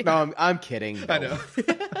 man. No, I'm kidding. I know.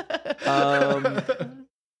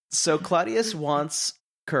 So Claudius wants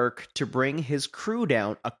Kirk to bring his crew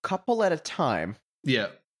down a couple at a time. Yeah.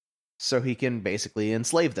 So he can basically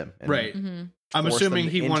enslave them. Right. I'm assuming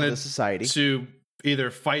he wanted society to either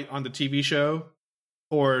fight on the TV show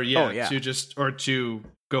or to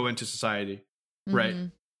go into society. Right.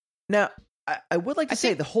 Now, I would like to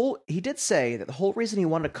say he did say that the whole reason he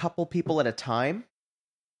wanted a couple people at a time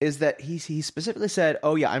is that he specifically said,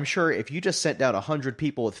 oh yeah, I'm sure if you just sent down 100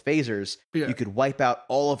 people with phasers, you could wipe out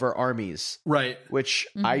all of our armies. Right. Which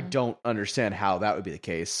I don't understand how that would be the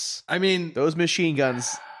case. I mean, those machine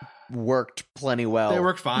guns worked plenty well. They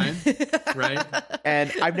worked fine, right? And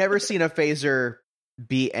I've never seen a phaser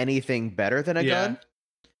be anything better than a gun.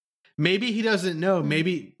 Maybe he doesn't know.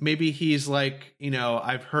 Maybe he's like,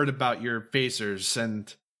 I've heard about your phasers,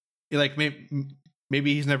 and like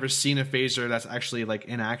maybe he's never seen a phaser that's actually like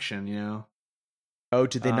in action. Oh,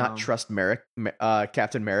 did they not trust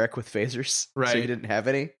Captain Merrick with phasers? Right. So he didn't have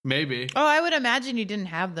any? Maybe. Oh, I would imagine he didn't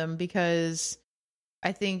have them because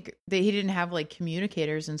I think that he didn't have like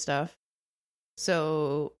communicators and stuff.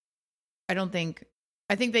 So I think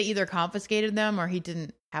they either confiscated them or he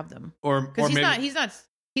didn't have them. Or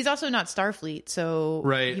he's also not Starfleet, so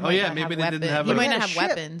right. Maybe they didn't have. He might not have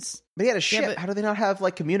weapons. But he had a ship. Yeah, how do they not have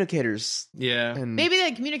like communicators? Yeah, maybe they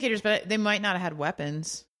had communicators, but they might not have had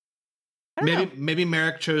weapons. I don't know. Maybe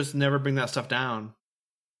Merrick chose to never bring that stuff down.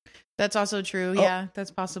 That's also true. Oh. Yeah, that's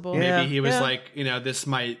possible. Maybe he was like, this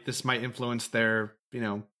might influence their,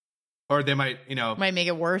 or they might, might make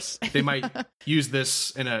it worse. They might use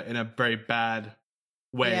this in a very bad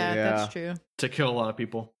way. Yeah, that's true. To kill a lot of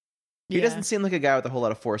people. He doesn't seem like a guy with a whole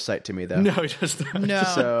lot of foresight to me, though. No, he does not. No.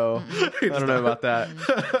 So, I don't know about that.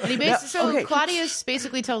 And Claudius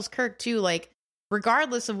basically tells Kirk, too, like,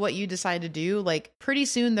 regardless of what you decide to do, like, pretty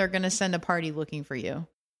soon they're going to send a party looking for you.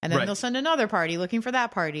 And then they'll send another party looking for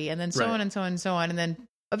that party. And then so on and so on and so on. And then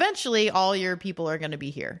eventually all your people are going to be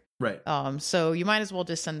here. Right. So you might as well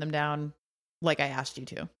just send them down like I asked you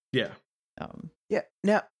to. Yeah. Yeah.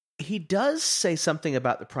 Now, he does say something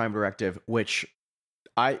about the Prime Directive, which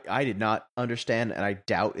I did not understand and I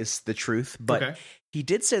doubt is the truth. But he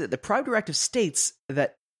did say that the Prime Directive states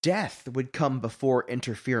that death would come before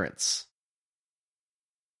interference.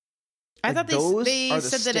 I thought they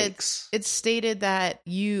said that it stated that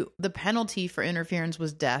the penalty for interference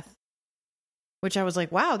was death, which I was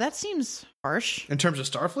like, wow, that seems harsh. In terms of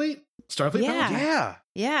Starfleet penalty?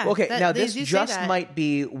 Yeah. Okay, now this just might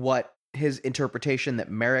be what his interpretation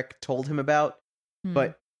that Merrick told him about,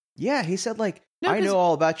 but yeah, he said like, I know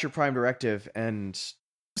all about your Prime Directive, and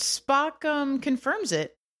Spock confirms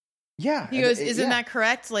it. Yeah. He goes, isn't that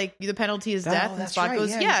correct? Like, the penalty is death? And Spock goes,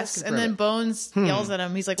 yes. And then Bones yells at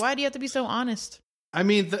him. He's like, why do you have to be so honest? I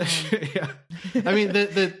mean, the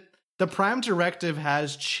Prime Directive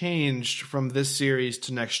has changed from this series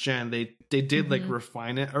to Next Gen. They did, like,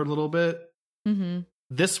 refine it a little bit. Mm-hmm.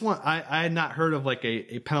 This one, I had not heard of, like,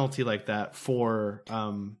 a penalty like that for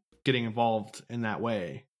getting involved in that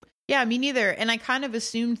way. Yeah, me neither. And I kind of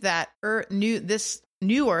assumed that this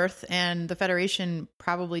New Earth and the Federation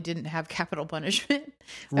probably didn't have capital punishment,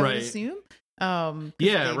 I would assume.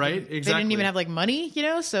 Yeah, right. Exactly. They didn't even have like money,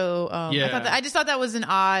 So I just thought that was an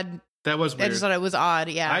odd. That was weird. I just thought it was odd.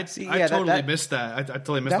 Yeah, I totally missed that. I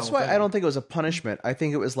totally missed. That's why I don't think it was a punishment. I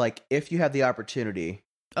think it was like if you had the opportunity,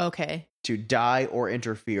 to die or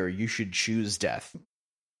interfere, you should choose death.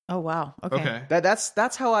 Oh wow. Okay.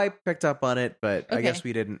 That's how I picked up on it, but I guess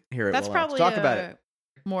we didn't hear it. That's well probably talk about it.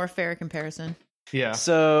 More fair comparison. Yeah.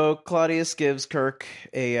 So Claudius gives Kirk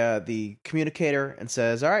the communicator and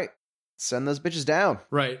says, "All right, send those bitches down."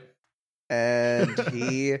 Right. And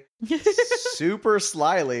he super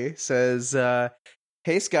slyly says,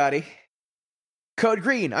 "Hey, Scotty, code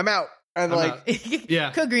green. I'm out." And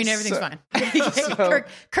code green, everything's fine.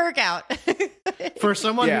 Kirk out. For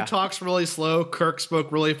someone who talks really slow, Kirk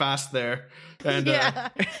spoke really fast there, and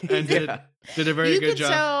did a very good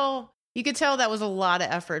job. You could tell that was a lot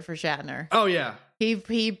of effort for Shatner. Oh yeah,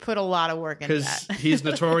 he put a lot of work into that because he's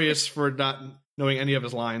notorious for not knowing any of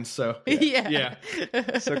his lines. So yeah.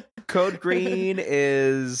 So code green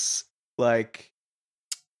is like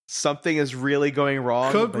something is really going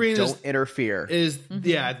wrong. Code green don't interfere.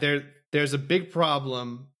 There's a big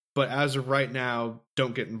problem, but as of right now,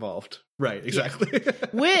 don't get involved. Right, exactly. Yeah.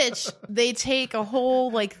 Which they take a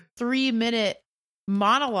whole 3-minute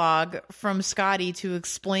monologue from Scotty to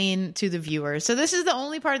explain to the viewers. So this is the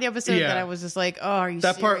only part of the episode that I was just like, "Oh, are you?"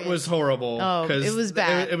 That serious? Part was horrible. Oh, it was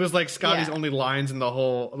bad. It was like Scotty's only lines in the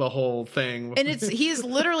whole thing, and he's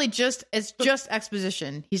literally just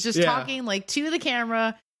exposition. He's just talking to the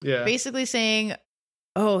camera, basically saying,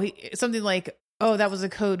 something like, "Oh, that was a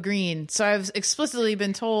code green." So I've explicitly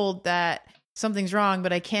been told that something's wrong,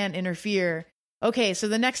 but I can't interfere. Okay, so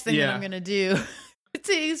the next thing that I'm going to do.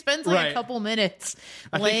 He spends a couple minutes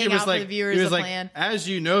laying out for the viewers the plan. As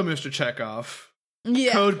you know, Mr. Chekhov,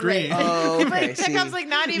 code green. Right. Oh, okay. Chekhov's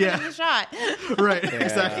not even in the shot. Right,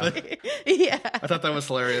 exactly. Yeah. I thought that was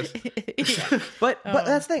hilarious. But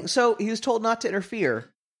that's the thing. So he was told not to interfere,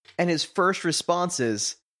 and his first response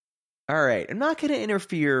is, "All right, I'm not going to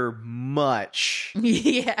interfere much."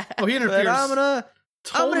 Yeah. Oh, he interferes. But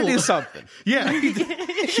I'm gonna do something. Yeah,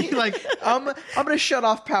 I'm gonna shut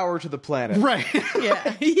off power to the planet. Right.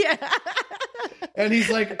 Yeah. And he's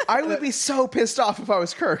like, I would be so pissed off if I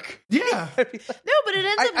was Kirk. Yeah. No, but it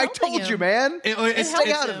ends up. I told you, man.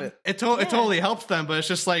 Stay out of it. It totally helps them, but it's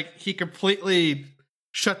just he completely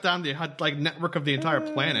shut down the network of the entire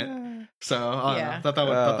planet. So I thought that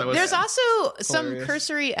was. There's also hilarious. Some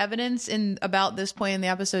cursory evidence about this point in the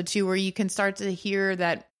episode too, where you can start to hear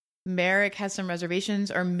that Merrick has some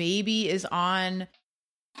reservations, or maybe is on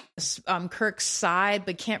Kirk's side,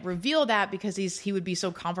 but can't reveal that because he would be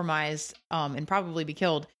so compromised and probably be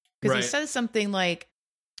killed. Because he says something like,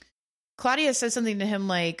 Claudia says something to him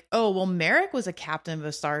like, "Oh, well, Merrick was a captain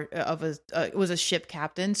was a ship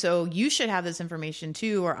captain, so you should have this information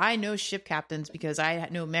too." Or, "I know ship captains because I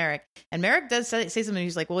know Merrick." And Merrick does say something.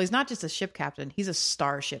 He's like, "Well, he's not just a ship captain; he's a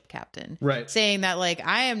starship captain." Right, saying that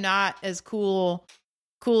I am not as cool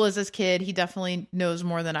as this kid. He definitely knows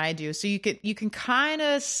more than I do. So you can kind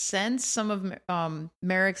of sense some of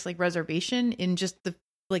Merrick's reservation in just the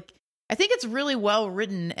I think it's really well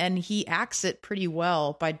written, and he acts it pretty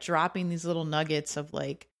well by dropping these little nuggets of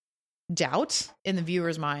doubt in the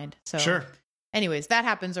viewer's mind. So sure. Anyways, that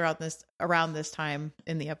happens around this time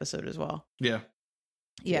in the episode as well. Yeah.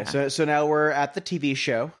 So now we're at the TV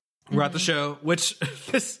show. We're at the show, which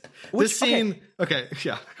this scene. Okay,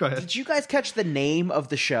 yeah, go ahead. Did you guys catch the name of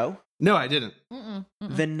the show? No, I didn't.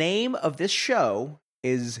 The name of this show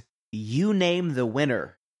is You Name the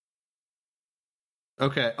Winner.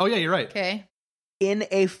 Okay. Oh yeah, you're right. Okay. In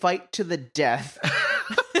a fight to the death,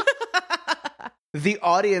 the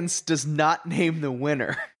audience does not name the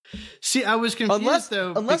winner. See, I was confused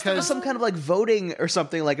unless there was some kind of voting or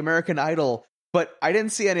something like American Idol, but I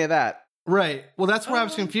didn't see any of that. Right. Well, that's where I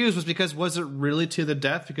was confused, was because was it really to the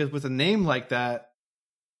death? Because with a name like that.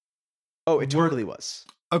 Oh, it totally was.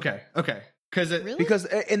 Okay. Because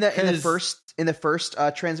in the first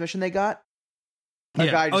transmission they got, a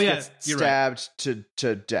guy just gets stabbed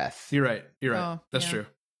to death. You're right. Oh, That's true.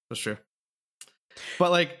 But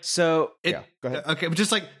go ahead. Okay, but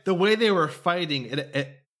just the way they were fighting,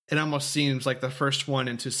 it almost seems like the first one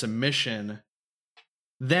into submission.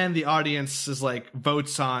 Then the audience is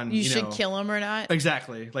votes on you should kill him or not.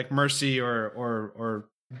 Exactly, mercy or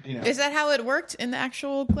Is that how it worked in the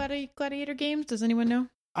actual gladiator games? Does anyone know?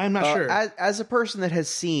 I'm not sure. As a person that has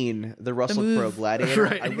seen the Russell Crowe Gladiator,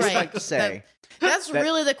 I would like to say that's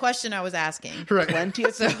really the question I was asking. Right. Plenty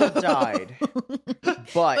of people died,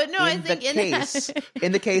 but no, in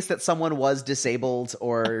the case that someone was disabled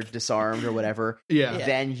or disarmed or whatever,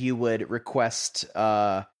 then you would request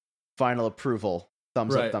final approval,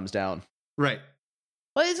 thumbs up, thumbs down. Right.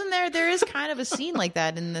 Well, there is kind of a scene like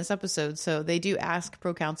that in this episode. So they do ask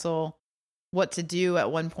Proconsul what to do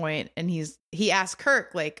at one point, and he asks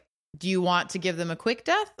Kirk, like, do you want to give them a quick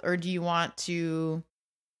death or do you want to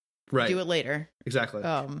do it later? Exactly.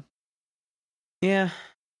 Yeah.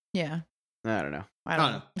 I don't know. I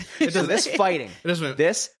don't know. This fighting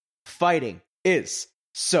is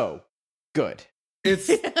so good. It's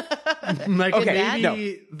like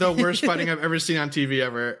maybe the worst fighting I've ever seen on TV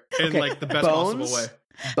ever in like the best possible way.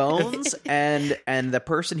 Bones and the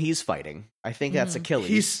person he's fighting, I think that's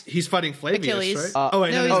Achilles. He's fighting Flavius, right? He's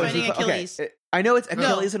fighting Achilles. Okay. I know it's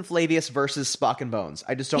Achilles and Flavius versus Spock and Bones.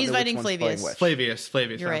 I just don't know which one's Flavius. playing which.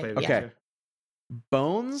 Flavius. You're right. Flavius. Okay.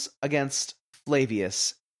 Bones against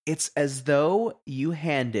Flavius. It's as though you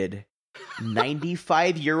handed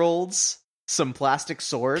 95-year-olds some plastic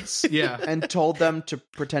swords and told them to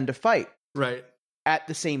pretend to fight. Right. At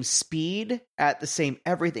the same speed, at the same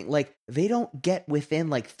everything. Like, they don't get within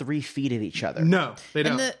like 3 feet of each other. No, they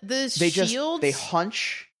don't. And the shields? They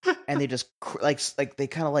hunch and they just like they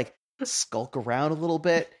kind of like skulk around a little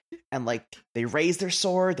bit, and like they raise their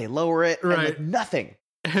sword, they lower it, right. And like nothing.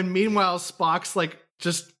 And meanwhile, Spock's like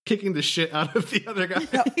just kicking the shit out of the other guy.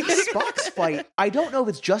 Now, Spock's fight, I don't know if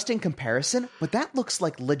it's just in comparison, but that looks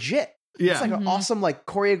like legit. Yeah. It's like an awesome, like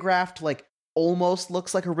choreographed, like almost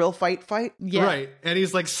looks like a real fight. Yeah. Right. And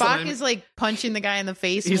he's like Spock is like punching the guy in the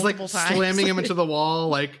face. He's like times. slamming him into the wall.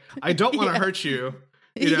 Like, I don't want to hurt you.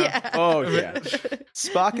 You know? Yeah. Oh yeah.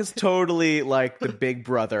 Spock is totally like the big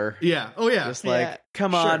brother. Yeah. Oh yeah. Just like,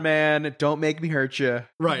 come on, man, don't make me hurt you.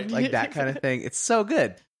 Right. Like that kind of thing. It's so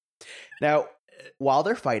good. Now, while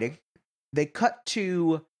they're fighting, they cut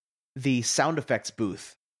to the sound effects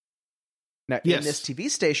booth. Now, in this TV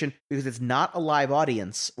station, because it's not a live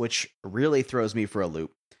audience, which really throws me for a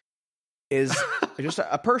loop, is just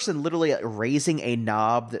a person literally raising a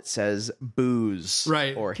knob that says booze,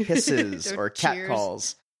 right, or hisses, or cat cheers.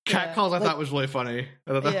 calls. Cat calls I thought was really funny.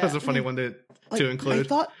 I thought that was a funny one to include. I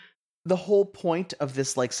thought the whole point of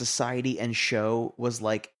this like society and show was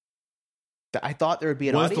like, I thought there would be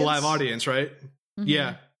an audience. The live audience, right? Mm-hmm.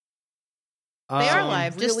 Yeah. They are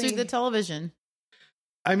live, just through the television.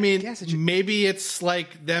 I mean, maybe it's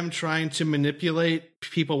like them trying to manipulate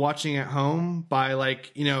people watching at home by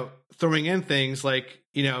like, you know, throwing in things like,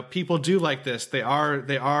 you know, people do like this. They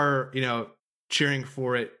are, you know, cheering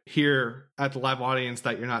for it here at the live audience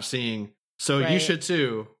that you're not seeing. So you should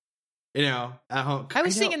too, you know, at home. I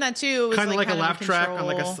was thinking that too. Kind of like a laugh track on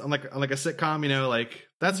like a sitcom, you know, like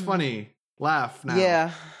that's funny. Laugh now.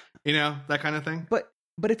 Yeah. You know, that kind of thing. But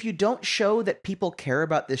if you don't show that people care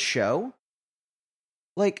about this show,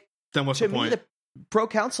 like, then what's the point? Me, the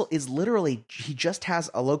Proconsul is literally, he just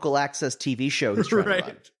has a local access TV show he's trying to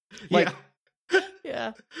run. Like,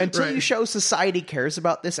 yeah. Until you show society cares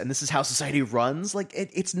about this and this is how society runs, like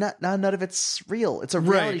it's not, none of it's real. It's a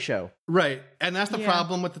reality show. Right. And that's the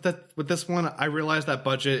problem with with this one. I realize that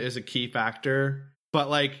budget is a key factor, but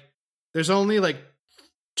like there's only like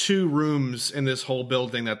 2 rooms in this whole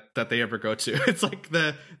building that they ever go to. It's like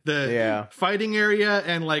the fighting area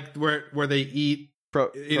and like where they eat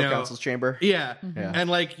Proconsul's chamber. Yeah. And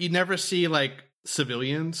like you never see like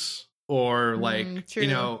civilians or like you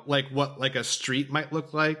know like what like a street might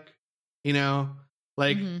look like, you know,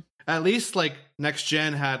 like at least like Next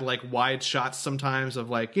Gen had like wide shots sometimes of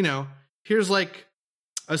like, you know, here's like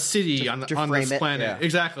a city on this planet. Yeah.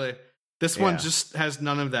 Exactly. This one just has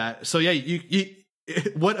none of that. So yeah, you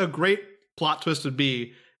what a great plot twist would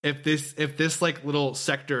be if this like little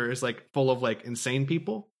sector is like full of like insane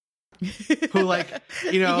people who like,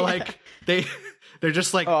 you know, like they're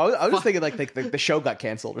just like, I was just thinking like the show got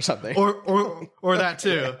canceled or something, or that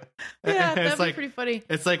too. Yeah, that'd be like, pretty funny.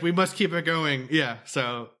 It's like we must keep it going. Yeah.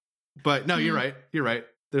 So, but no, you're right. You're right.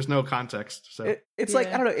 There's no context. So it's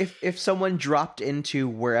like I don't know if someone dropped into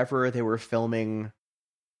wherever they were filming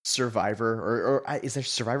Survivor or is there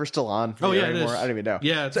Survivor still on? Oh yeah, anymore? I don't even know.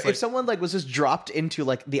 Yeah. So if someone like was just dropped into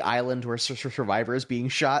like the island where Survivor is being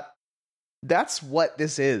shot, that's what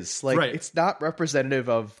this is. Like it's not representative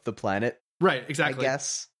of the planet. Right. Exactly. I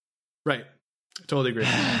guess. Right. Totally agree.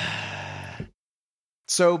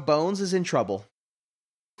 So Bones is in trouble.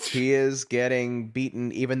 He is getting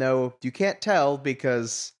beaten, even though you can't tell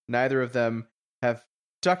because neither of them have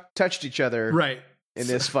touched each other. In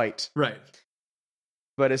this fight. Right.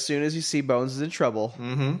 But as soon as you see Bones is in trouble,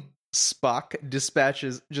 Spock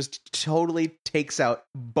just totally takes out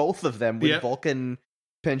both of them with Vulcan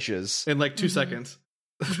pinches. In like 2 seconds.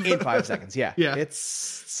 In 5 seconds, yeah. It's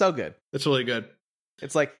so good. It's really good.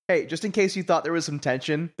 It's like, hey, just in case you thought there was some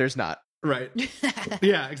tension, there's not. Right.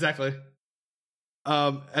 Yeah, exactly.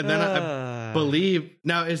 And then I believe,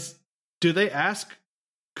 now is Do they ask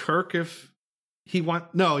Kirk if he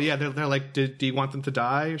they're like, do you want them to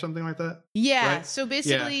die or something like that? Yeah. Right? So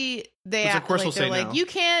basically, they of course they're like, no. You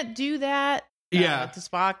can't do that. To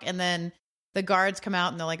Spock, and then the guards come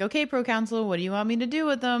out and they're like, okay, Pro-Counsel, what do you want me to do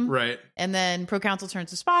with them? Right. And then Pro-Counsel turns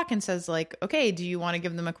to Spock and says, like, okay, do you want to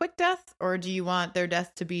give them a quick death, or do you want their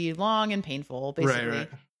death to be long and painful, basically?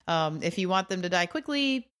 Right. If you want them to die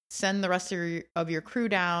quickly, send the rest of your crew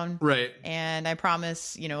down. Right. And I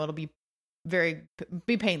promise, it'll be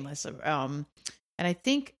be painless. And I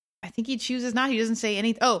think he chooses not. He doesn't say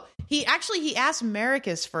anything. Oh, he asked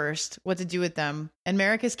Maricus first what to do with them, and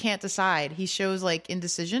Maricus can't decide. He shows like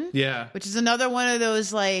indecision. Yeah, which is another one of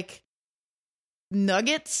those like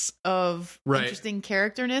nuggets of interesting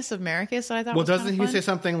characterness of Maricus that I thought. Well, doesn't he say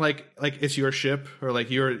something like it's your ship, or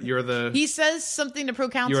like you're the? He says something to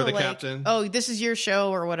Pro-Counsel, you're the like, captain. Oh, this is your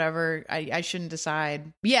show or whatever. I shouldn't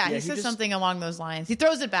decide. Yeah, he says something along those lines. He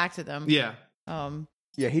throws it back to them. Yeah.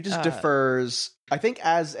 Yeah, he just defers. I think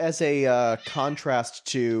as a contrast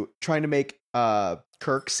to trying to make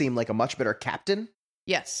Kirk seem like a much better captain.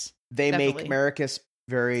 Yes, they make Maricus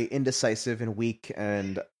very indecisive and weak,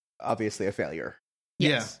 and obviously a failure.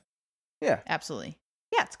 Yes. Yeah, absolutely.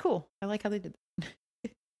 Yeah, it's cool. I like how they did that.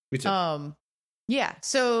 Me too. Yeah.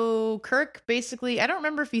 So Kirk basically, I don't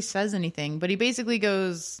remember if he says anything, but he basically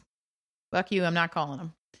goes, "Fuck you, I'm not calling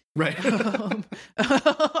him." Right.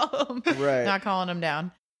 Right. Not calling him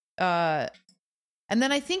down. And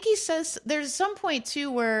then I think he says there's some point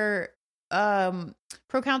too where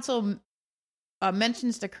Pro-Counsel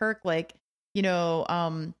mentions to Kirk, like, you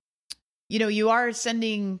are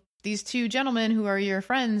sending these two gentlemen who are your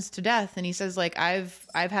friends to death, and he says, like, I've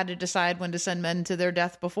had to decide when to send men to their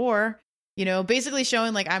death before, basically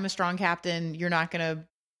showing like I'm a strong captain. You're not gonna,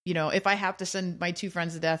 if I have to send my two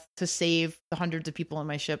friends to death to save the hundreds of people on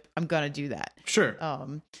my ship, I'm gonna do that. Sure.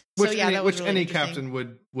 Which really any captain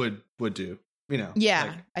would do. Yeah,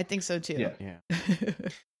 like, I think so too.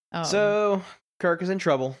 Yeah. So Kirk is in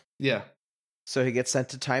trouble. Yeah. So he gets sent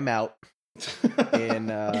to timeout in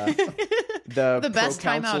the best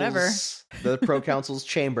timeout ever. The Pro-Counsel's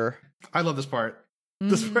chamber. I love this part.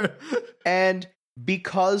 And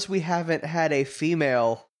because we haven't had a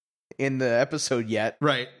female in the episode yet,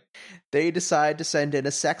 right? They decide to send in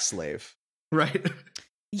a sex slave. Right.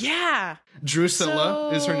 Yeah.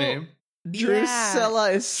 Drusilla is her name.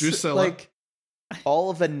 Drusilla is like all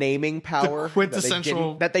of the naming power the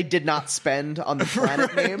quintessential that they did not spend on the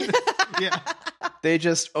planet name. Yeah. They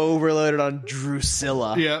just overloaded on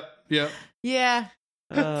Drusilla. Yeah. Yeah.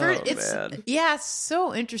 It's man. Yeah, it's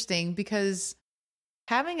so interesting because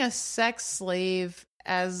having a sex slave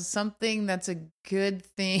as something that's a good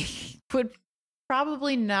thing would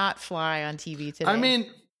probably not fly on TV today. I mean,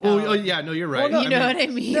 yeah, no, you're right. Well, you know what I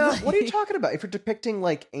mean? No, what are you talking about? If you're depicting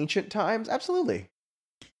like ancient times, absolutely.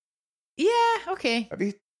 Yeah, okay. I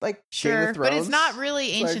mean, like sure, Game of Thrones, but it's not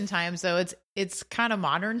really ancient times though. It's kind of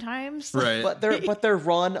modern times, right? But they're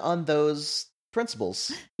run on those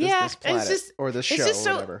principles. This planet, it's just or the show,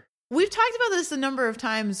 or whatever. We've talked about this a number of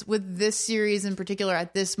times with this series in particular.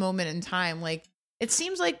 At this moment in time, like it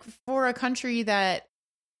seems like for a country that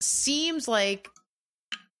seems like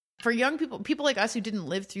for young people like us who didn't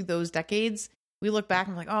live through those decades, we look back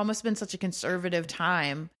and we're like, oh, it must have been such a conservative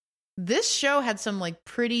time. This show had some like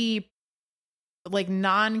pretty like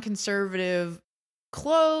non-conservative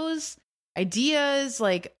clothes, ideas,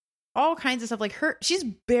 like all kinds of stuff. Like she's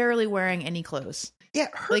barely wearing any clothes. Yeah,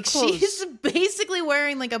 like clothes. She's basically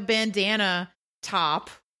wearing like a bandana top.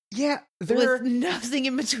 Yeah, with nothing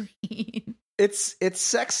in between. It's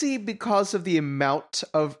sexy because of the amount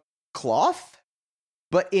of cloth,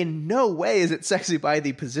 but in no way is it sexy by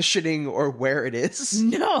the positioning or where it is.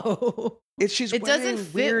 No, it doesn't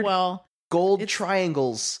fit well. Gold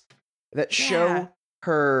triangles that show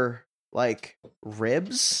her like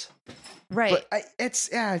ribs, right? But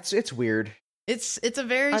it's weird. It's a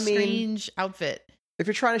very strange outfit. If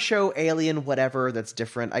you're trying to show alien whatever that's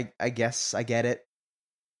different, I guess I get it.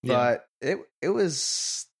 But it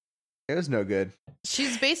was no good.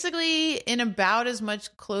 She's basically in about as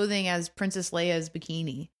much clothing as Princess Leia's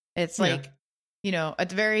bikini. It's like, a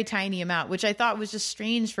very tiny amount, which I thought was just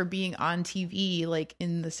strange for being on TV like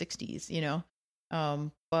in the 60s,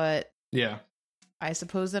 but yeah, I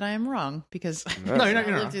suppose that I am wrong because No, I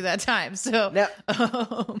lived through that time. So now,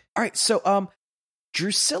 all right, so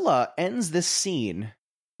Drusilla ends this scene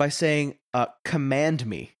by saying, "Command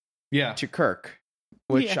me." Yeah, to Kirk,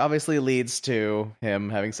 which obviously leads to him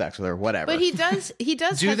having sex with her. Whatever. But he does.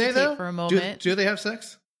 do they though? For a moment. Do they have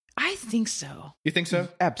sex? I think so. You think so?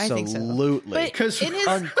 Absolutely. Because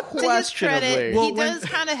unquestionably, he does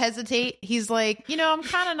kind of hesitate. He's like, I'm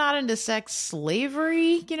kind of not into sex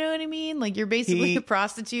slavery. You know what I mean? Like, you're basically a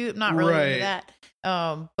prostitute. I'm not really into that.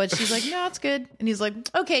 But she's like, no, it's good. And he's like,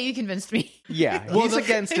 okay, you convinced me. Yeah, he's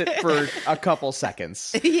against it for a couple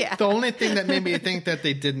seconds. Yeah. The only thing that made me think that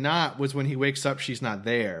they did not was when he wakes up, she's not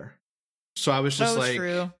there. So I was just like,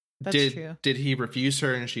 true. Did he refuse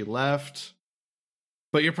her and she left?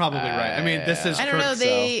 But you're probably right. I mean, this is I don't know.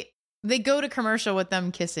 They go to commercial with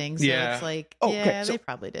them kissing. So it's like, they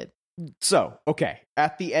probably did. So, okay.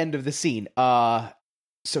 At the end of the scene,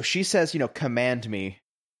 so she says, command me.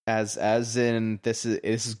 As in this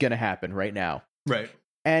is gonna happen right now, right?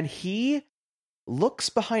 And he looks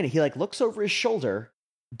behind it. He looks over his shoulder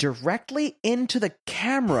directly into the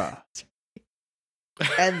camera,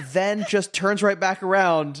 and then just turns right back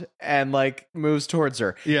around and moves towards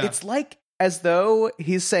her. Yeah, it's as though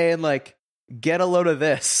he's saying get a load of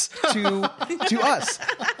this to us,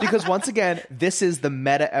 because once again, this is the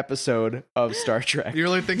meta episode of Star Trek. You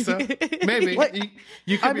really think so? Maybe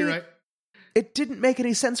you could be right. It didn't make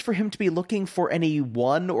any sense for him to be looking for any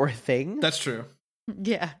one or thing. That's true.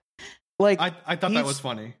 Yeah. I thought that was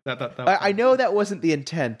funny. That was I know that wasn't the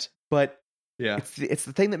intent, but yeah, it's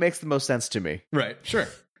the thing that makes the most sense to me. Right. Sure.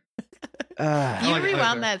 You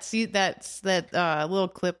rewound that little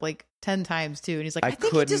clip 10 times too, and he's like, I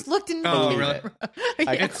think he just looked in. Oh, really?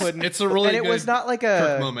 I couldn't. It's a really and it good was not like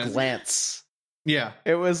a glance. Yeah,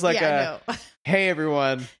 it was like hey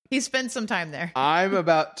everyone, he spent some time there. I'm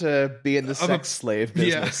about to be in the sex slave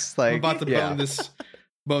business. I'm about to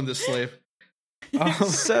bone this slave.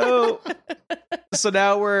 So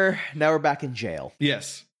now we're back in jail.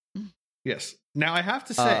 Yes. Now I have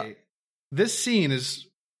to say, this scene is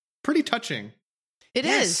pretty touching. It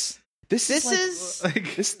is. This is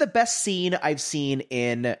the best scene I've seen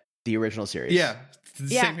in the original series. Yeah.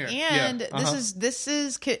 Same here. And this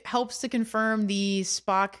is helps to confirm the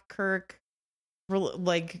Spock Kirk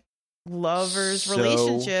lovers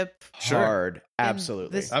relationship. Hard.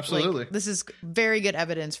 Absolutely. Absolutely. This is very good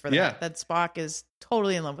evidence for that Spock is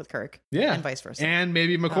totally in love with Kirk. Yeah. And vice versa. And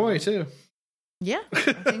maybe McCoy too. Yeah, I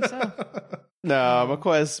think so. No,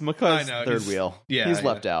 McCoy's third wheel. Yeah, he's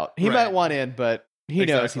left out. He might want in, but he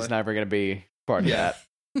knows he's never going to be part of that.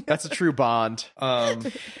 That's a true bond.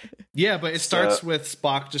 Yeah, but it starts with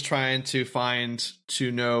Spock just trying to find, to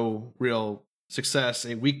no real success,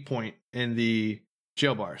 a weak point in the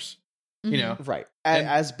jail bars. Mm-hmm. Right.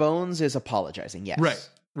 As Bones is apologizing, yes.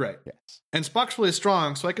 Right. Yes. And Spock's really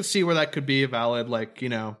strong, so I could see where that could be a valid,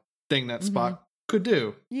 thing that Spock could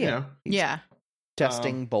do. Yeah. Yeah.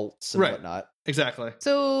 Testing bolts and whatnot. Exactly.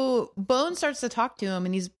 So Bones starts to talk to him,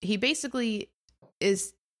 and he basically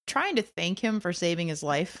is trying to thank him for saving his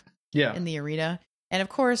life in the arena. And of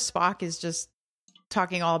course, Spock is just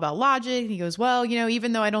talking all about logic. He goes, well,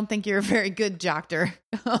 even though I don't think you're a very good doctor,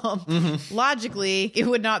 logically, it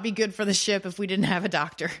would not be good for the ship if we didn't have a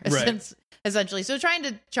doctor, essentially. So trying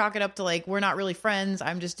to chalk it up to we're not really friends.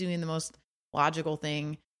 I'm just doing the most logical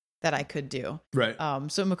thing that I could do. Right.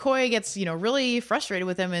 So McCoy gets, really frustrated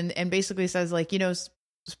with him and basically says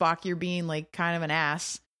Spock, you're being kind of an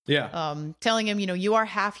ass. Yeah. Telling him, you are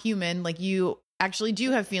half human. You actually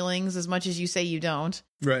do have feelings as much as you say you don't.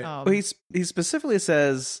 Right. Well, he specifically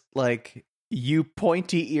says you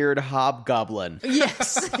pointy-eared hobgoblin.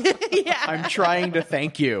 Yes. Yeah. I'm trying to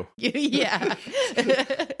thank you. Yeah.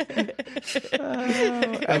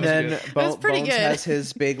 And then Bones has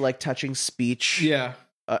his big touching speech. Yeah.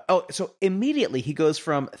 So immediately he goes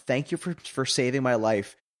from thank you for saving my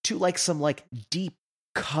life to some deep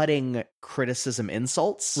cutting criticism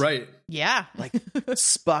insults. Right. Yeah.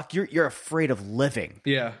 Spock, you're afraid of living.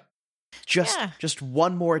 Yeah. Just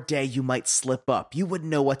one more day you might slip up. You wouldn't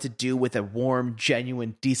know what to do with a warm,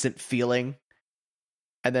 genuine, decent feeling.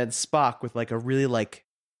 And then Spock with a really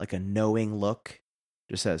a knowing look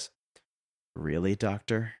just says, "Really,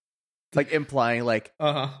 Doctor?" Implying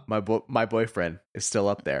my boyfriend is still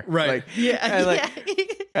up there. Right.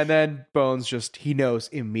 And then Bones he knows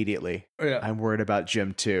immediately. Yeah. I'm worried about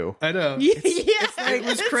Jim too. I know. It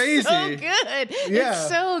was crazy. So good. Yeah. It's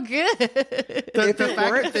so good.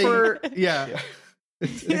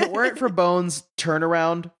 If it weren't for Bones'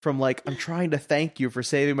 turnaround from I'm trying to thank you for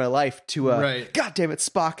saving my life to God damn it,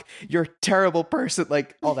 Spock, you're a terrible person,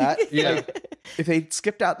 all that. Yeah. If they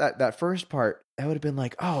skipped out that first part, that would have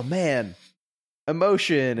been oh man,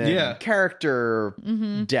 emotion and character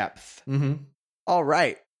depth. Mm-hmm. All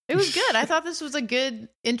right. It was good. I thought this was a good,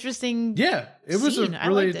 interesting it was scene. a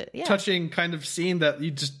really touching kind of scene that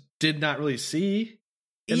you just did not really see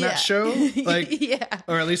in that show.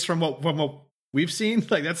 Or at least from what we've seen.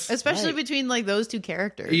 Like that's especially between like those two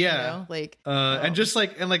characters. Yeah, you know? Like and just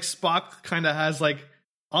like Spock kind of has like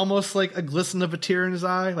almost like a glisten of a tear in his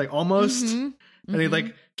eye, like almost, and he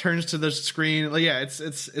like turns to the screen. Like, yeah,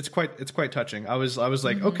 it's quite touching. I was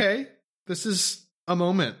like, okay, this is a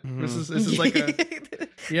moment. This is like a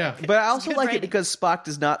yeah. But I also like it because Spock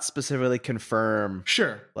does not specifically confirm.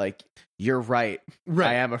 Sure, like you're right.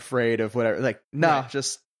 I am afraid of whatever. Like no,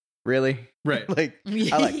 just really Like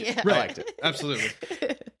I liked it. I liked it.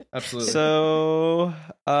 Absolutely. So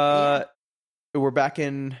we're back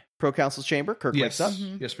in Proconsul's chamber. Kirk wakes up.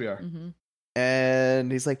 Yes, we are.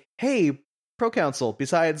 And he's like, "Hey, Proconsul,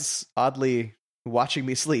 besides oddly watching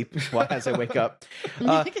me sleep as I wake up,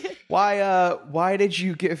 why did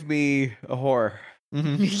you give me a whore?"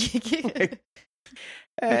 And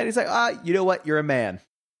he's like, you know what? You're a man.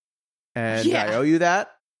 And I owe you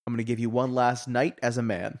that. I'm going to give you one last night as a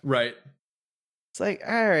man. Right. It's like,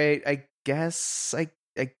 all right, I guess I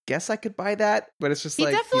could buy that, but it's just he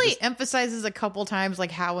definitely emphasizes a couple times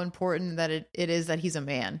like how important that it is that he's a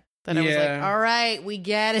man. That I was like, all right, we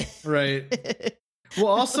get it. Right. Well,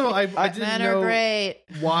 also I didn't men know are great.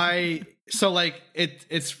 Why. So like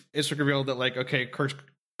it's revealed that like, okay, Kirk's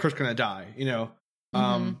gonna die, you know.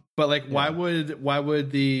 But like, why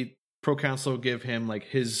would the Proconsul give him like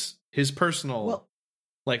his personal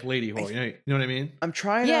like lady whore? You know what I mean? I'm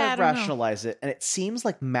trying to rationalize it, and it seems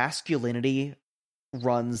like masculinity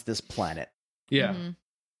runs this planet. Yeah.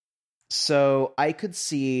 So I could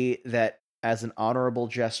see that as an honorable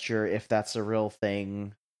gesture, if that's a real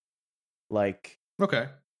thing. Like, okay,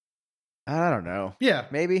 I don't know. Yeah,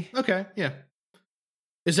 maybe. Okay, yeah.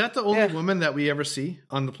 Is that the only woman that we ever see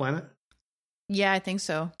on the planet? Yeah, I think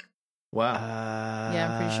so. Wow. Yeah,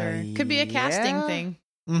 I'm pretty sure. Could be a casting thing.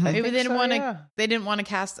 Maybe they didn't want to. They didn't want to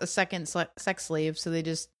cast a second sex slave, so they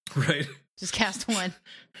just cast one.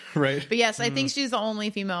 Right. But yes, I think she's the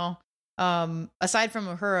only female, aside from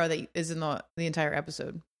Uhura, that is in the entire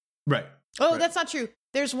episode. Right. Oh, that's not true.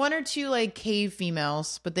 There's one or two like cave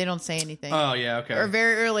females, but they don't say anything. Oh yeah, okay. Or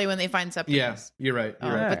very early when they find septic. Yeah, you're right.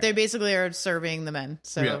 You're right. But they basically are serving the men.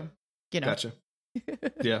 So you know. Gotcha.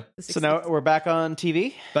 Yeah. So now we're back on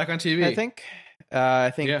TV. Back on TV.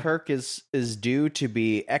 I think Kirk is due to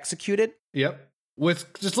be executed. Yep.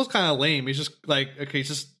 With just looks kind of lame. He's just like, okay,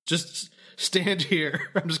 just stand here.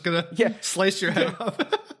 I'm just gonna slice your head off.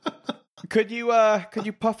 Could you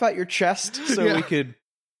puff out your chest so we could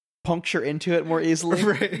puncture into it more easily?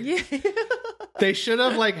 Right. Yeah. They should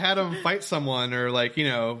have like had him fight someone, or like, you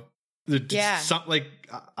know, like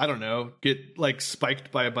I don't know, get like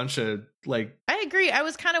spiked by a bunch of like. I agree. I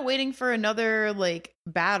was kind of waiting for another like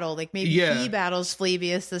battle, like maybe he battles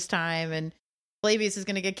Flavius this time, and Flavius is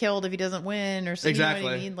going to get killed if he doesn't win, or something. Exactly. You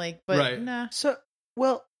know what I mean? Like, but nah. So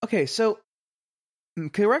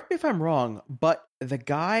correct me if I'm wrong, but the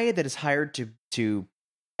guy that is hired to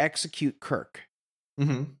execute Kirk,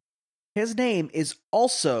 his name is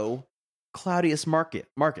also Claudius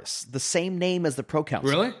Marcus, the same name as the Proconsul.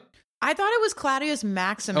 Really? I thought it was Claudius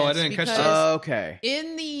Maximus. Oh, I didn't catch that. Okay.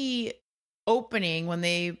 In the opening, when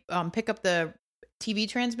they pick up the TV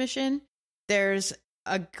transmission, there's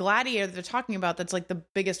a gladiator they're talking about that's like the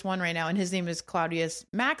biggest one right now, and his name is Claudius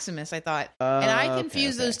Maximus, I thought. And I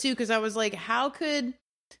confused those two because I was like, how could...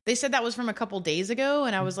 They said that was from a couple days ago,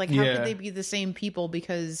 and I was like, how could they be the same people?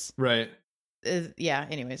 Because... Right.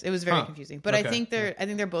 Anyways, it was very confusing. But I think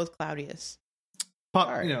they're both Claudius.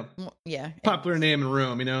 You know, popular name in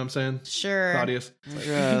Rome, you know what I'm saying? Sure. Claudius.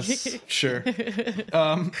 Yes. Sure.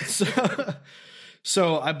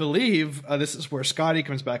 So I believe this is where Scotty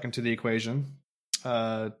comes back into the equation.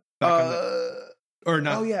 Or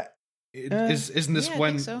not. Oh yeah. Isn't this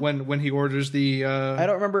when he orders the I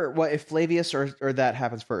don't remember what if Flavius or that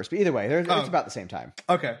happens first, but either way, it's about the same time.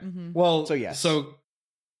 Okay. Well, so yes. So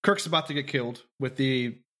Kirk's about to get killed with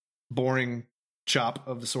the boring chop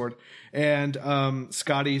of the sword, and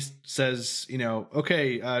Scotty says, you know,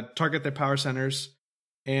 okay, target their power centers,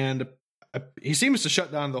 and he seems to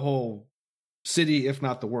shut down the whole city, if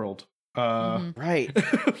not the world. Right.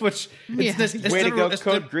 Which it's way to go,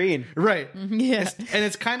 Code Green. Right. Yeah. And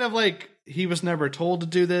it's kind of like he was never told to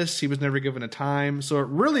do this. He was never given a time. So it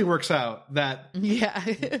really works out that. Yeah.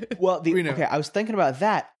 Well, okay, I was thinking about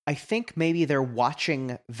that. I think maybe they're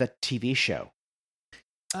watching the TV show.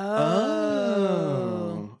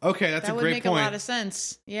 Oh. Okay, that's a great point. That would make a lot of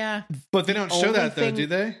sense. Yeah. But they don't show that, though, do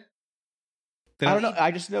they? I don't know.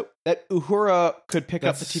 I just know that Uhura could pick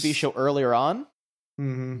up the TV show earlier on.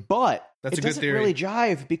 But it doesn't really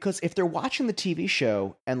jive, because if they're watching the TV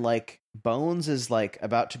show and like Bones is like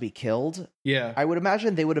about to be killed, I would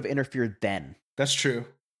imagine they would have interfered then. That's true.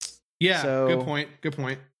 Yeah, good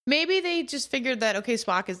point. Maybe they just figured that, okay,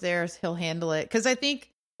 Spock is there, he'll handle it. Because I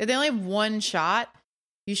think if they only have one shot,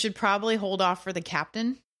 you should probably hold off for the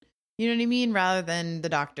captain. You know what I mean? Rather than the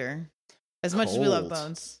doctor. As much as we love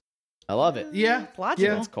Bones. I love it. Yeah. Logical.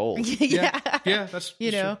 Yeah, it's cold. Yeah, that's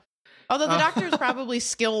you know. Although the doctor is probably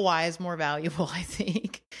skill-wise more valuable, I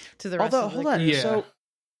think, to the rest of the hold on. Yeah. So,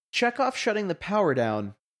 Chekhov shutting the power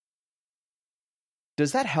down,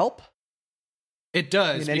 does that help? It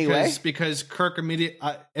does, in any way? Because Kirk immediately,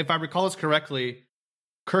 if I recall this correctly,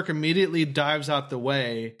 Kirk immediately dives out the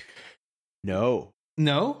way. No.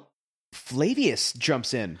 Flavius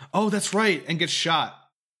jumps in. Oh, that's right, and gets shot.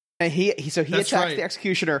 And he attacks the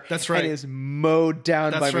executioner. That's right. And is mowed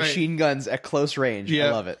down by machine guns at close range. Yeah.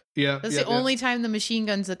 I love it. Yeah, that's the only time the machine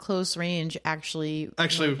guns at close range actually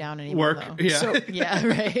down anyone, work. Though. Yeah, so, yeah,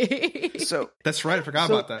 right. So that's right. I forgot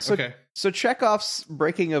about that. Okay. So Chekhov's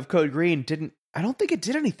breaking of Code Green I don't think it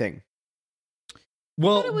did anything.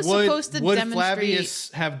 Well, it was supposed to would demonstrate...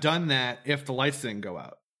 Flavius have done that if the lights didn't go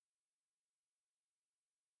out?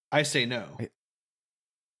 I say no.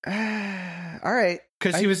 All right,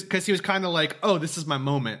 because he was kind of like, oh, this is my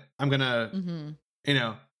moment. I'm gonna, you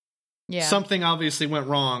know, something obviously went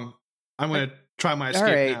wrong. I'm gonna try my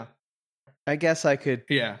escape now. I guess I could.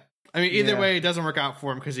 Yeah. I mean, either way, it doesn't work out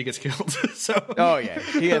for him because he gets killed. So. Oh yeah,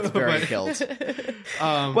 he gets very killed.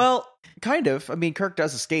 Well, kind of. I mean, Kirk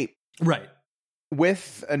does escape, right,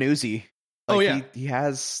 with an Uzi. He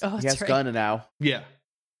has gun now. Yeah.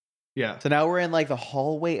 Yeah. So now we're in like the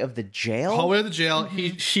hallway of the jail.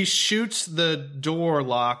 Mm-hmm. He shoots the door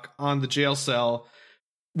lock on the jail cell,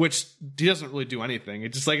 which he doesn't really do anything.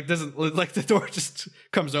 It just it doesn't the door just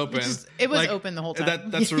comes open. It was open the whole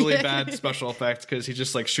time. That's really bad special effects because he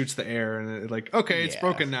just shoots the air and it's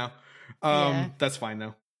broken now. That's fine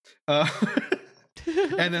now.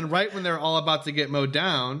 And then right when they're all about to get mowed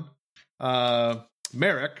down,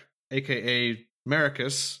 Merrick, aka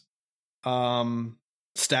Mericus,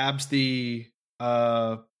 stabs the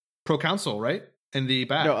proconsul, right? In the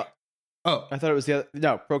back. No, I thought it was the other.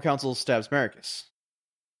 No, proconsul stabs Mericus.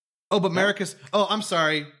 Oh, but Mericus. Oh, I'm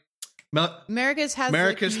sorry.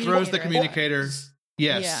 Mericus throws the communicator.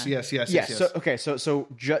 Yes. So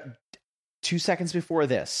 2 seconds before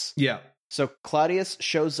this. Yeah. So Claudius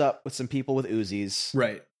shows up with some people with Uzis.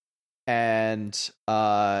 Right. And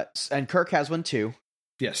Kirk has one too.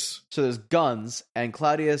 Yes. So there's guns, and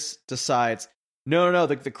Claudius decides, no,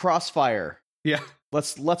 the crossfire. Yeah.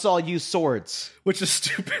 Let's all use swords. Which is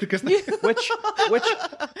stupid because which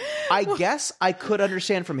I guess I could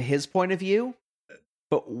understand from his point of view,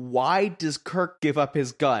 but why does Kirk give up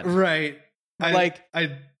his gun? Right.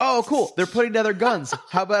 Oh, cool. They're putting down their guns.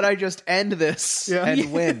 How about I just end this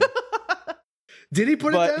and win? Did he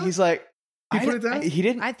put it down? But he's like, he put it down? He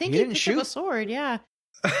didn't. I think he he didn't picked shoot up a sword. Yeah.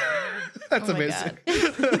 That's amazing.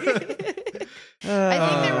 I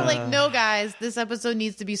think they were like, no, guys, this episode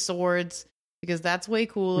needs to be swords because that's way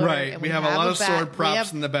cooler. Right. We have a lot of sword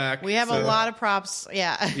props in the back. We have a lot of props.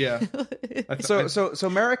 Yeah. Yeah. So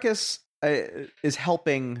Mericus is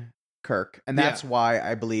helping Kirk, and that's why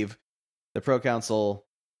I believe the proconsul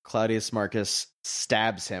Claudius Marcus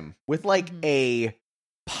stabs him with a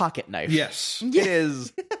pocket knife. Yes. It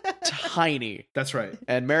is tiny. That's right.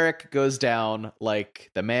 And Merrick goes down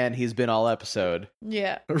like the man he's been all episode.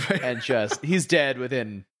 Yeah. Right. And he's dead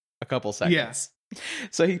within a couple seconds. Yes.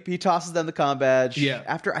 So he tosses them the comm badge. Yeah.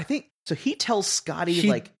 After he tells Scotty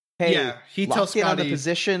hey, he lock tells in Scotty on the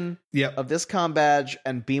position Yep. of this comm badge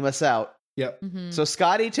and beam us out. Yep. Mm-hmm. So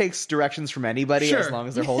Scotty takes directions from anybody as long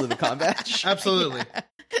as they're holding the comm badge. Absolutely.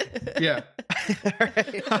 Yeah.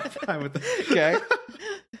 Right. I'm fine with that. Okay.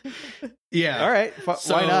 Yeah. All right.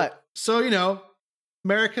 Why not? So,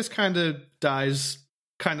 Mericus kind of dies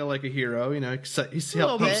kind of like a hero, he's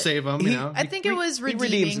helped save him, I think it was redeeming.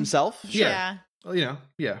 He redeems himself. Yeah. Well,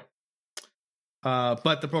 yeah.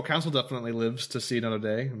 But the proconsul definitely lives to see another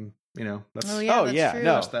day, and that's true. No,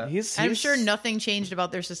 that. I'm sure nothing changed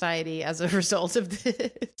about their society as a result of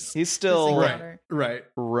this. He's still right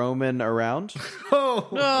roaming around. Oh,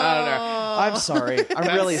 I don't know. I'm sorry.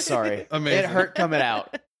 I'm really sorry. Amazing. It hurt coming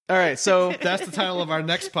out. All right, so that's the title of our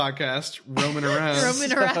next podcast, Roaming Around.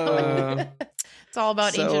 Roaming around. It's all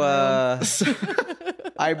about ancient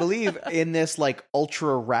Rome. I believe in this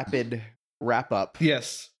ultra rapid wrap up.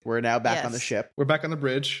 Yes. We're now back on the ship. We're back on the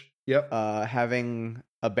bridge. Yep. Having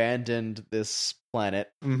abandoned this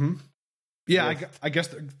planet. Mm-hmm. Yeah, I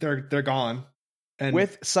guess they're gone. And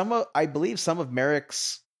with I believe some of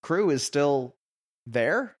Merrick's crew is still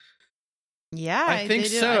there. Yeah, I think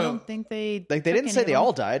so. I don't think they they didn't say they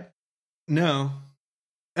all died. No.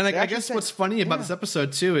 And I guess what's funny about this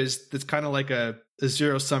episode too is it's kind of like a a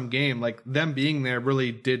zero-sum game. Like, them being there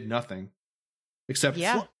really did nothing except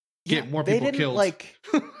get more people killed. Like,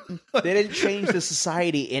 they didn't change the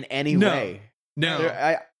society in any way.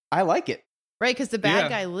 No, I like it. Right, because the bad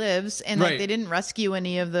guy lives, and like they didn't rescue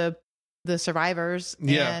any of the survivors.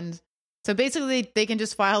 And so basically, they can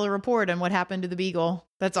just file a report on what happened to the beagle.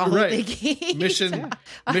 That's all that they gained.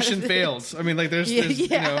 Mission failed. I mean, like there's you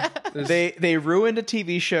know, they ruined a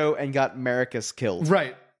TV show and got Maricus killed.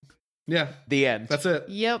 Right. Yeah. The end. That's it.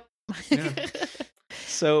 Yep. Yeah.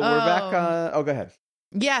 So we're back on. Oh, go ahead.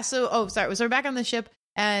 Yeah. So sorry. So we're back on the ship,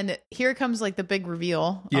 and here comes like the big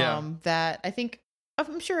reveal. That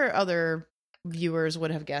I'm sure other viewers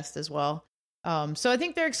would have guessed as well. So I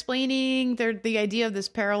think they're explaining the idea of this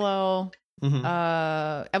parallel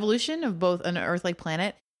evolution of both an Earth-like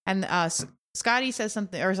planet, and Scotty says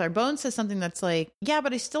something, or sorry, Bones says something that's like, yeah,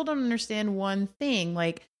 but I still don't understand one thing.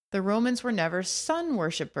 Like, the Romans were never sun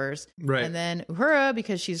worshippers, right? And then Uhura,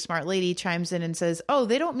 because she's a smart lady, chimes in and says, "Oh,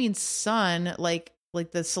 they don't mean sun like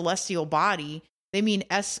the celestial body. They mean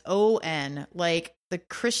SON, like the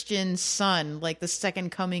Christian sun, like the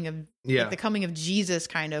second coming of like the coming of Jesus,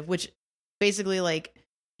 kind of, which." Basically, like,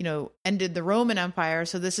 you know, ended the Roman Empire.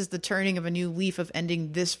 So this is the turning of a new leaf of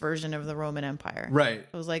ending this version of the Roman Empire. Right.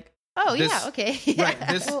 I was like, oh, okay. Right.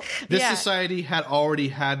 This society had already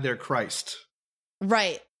had their Christ.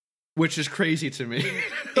 Right. Which is crazy to me.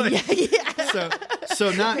 Go ahead.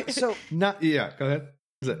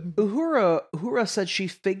 Uhura said she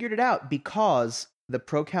figured it out because the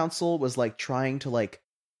proconsul was like trying to like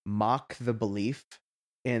mock the belief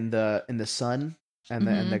in the sun and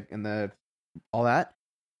the all that,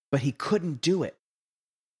 but he couldn't do it.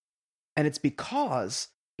 And it's because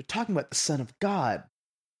they're talking about the Son of God.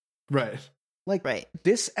 Right. Like,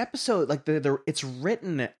 this episode, like, it's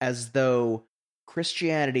written as though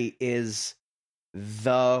Christianity is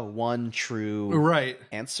the one true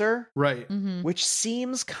answer. Right. Mm-hmm. Which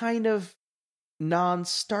seems kind of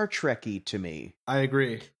non-Star Trek-y to me. I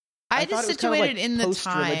agree. I just situated in the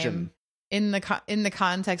time. In the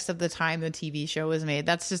context of the time the TV show was made,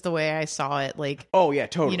 that's just the way I saw it. Like, oh yeah,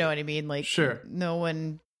 totally. You know what I mean? Like, sure, no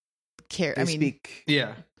one cared. I mean,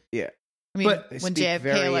 yeah. I mean, when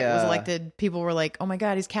JFK was elected, people were like, "Oh my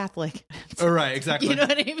God, he's Catholic." Oh, right, exactly. You know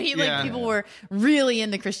what I mean? Like, people were really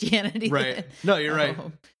into Christianity. Right. No, you're right.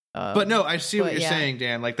 But no, I see what you're saying,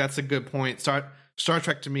 Dan. Like, that's a good point. Star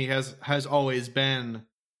Trek to me has always been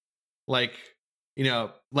like, you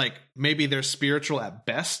know, like maybe they're spiritual at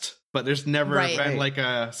best. But there's never been like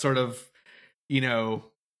a sort of, you know,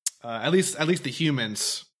 at least the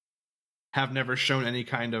humans have never shown any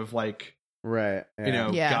kind of like, you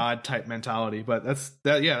know, God type mentality. But that's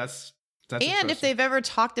and if they've ever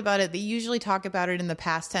talked about it, they usually talk about it in the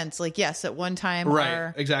past tense. Like, yes, at one time,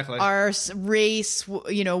 our race,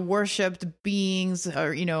 you know, worshipped beings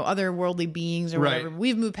or, you know, otherworldly beings or whatever.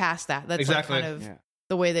 We've moved past that. That's like kind of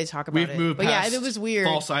the way they talk about it. Moved past it was weird.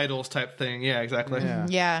 False idols type thing. Yeah, exactly.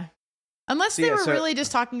 Yeah. Unless they were really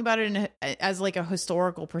just talking about it as like a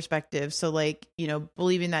historical perspective. So like, you know,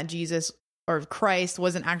 believing that Jesus or Christ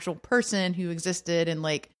was an actual person who existed and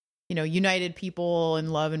like, you know, united people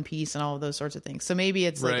in love and peace and all of those sorts of things. So maybe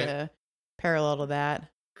it's like a parallel to that.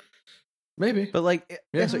 Maybe. But like,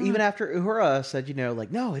 so even after Uhura said, you know,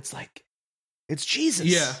 like, no, it's like, it's Jesus.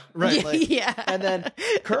 Yeah, right. Like, and then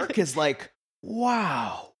Kirk is like,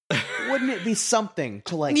 wow. Wouldn't it be something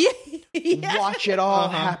to like watch it all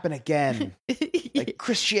happen again? Like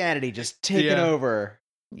Christianity just taking over.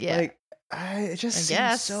 Yeah. Like, it just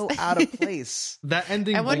seems so out of place. That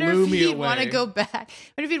ending blew me away. I wonder if he'd want to go back.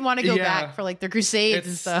 I wonder if he'd want to go back for like the Crusades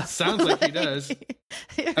and stuff. Sounds like he does.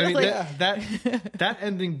 I mean, like, that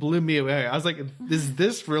ending blew me away. I was like, is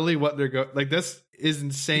this really what they're going? Like, this is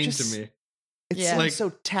insane to me. It's like so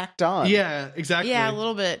tacked on. Yeah, exactly. Yeah, a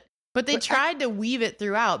little bit. But they tried to weave it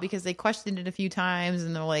throughout because they questioned it a few times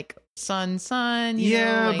and they're like, son. You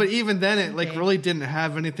know, like, but even then it like really didn't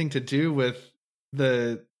have anything to do with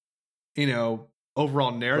the, you know,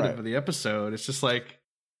 overall narrative of the episode. It's just like.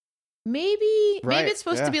 Maybe it's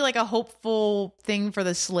supposed to be like a hopeful thing for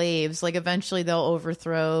the slaves. Like eventually they'll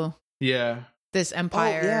overthrow this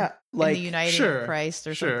empire like in the uniting of Christ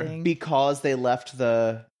or something. Because they left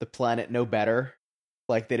the planet no better.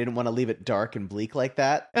 Like they didn't want to leave it dark and bleak like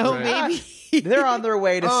that. Oh, maybe they're on their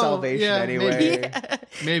way to salvation anyway.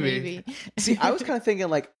 Maybe. See, I was kind of thinking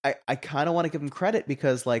like I kind of want to give them credit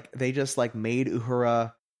because like they just like made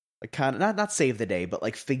Uhura like kind of not save the day, but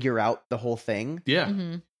like figure out the whole thing. Yeah.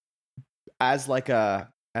 Mm-hmm. As like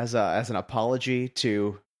as an apology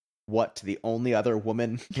to what the only other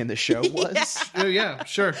woman in the show was. Yeah,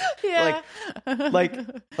 sure. Yeah. Like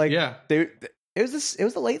yeah. It was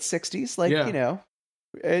the late 60s, like, you know.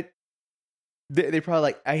 They probably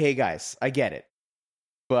like, hey guys, I get it,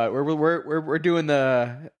 but we're doing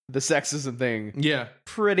the sexism thing. Yeah,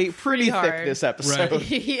 pretty hard. thick this episode. Right.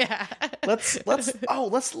 Yeah. Let's have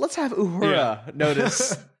Uhura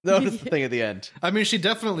notice the thing at the end. I mean, she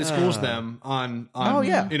definitely schools them on. Oh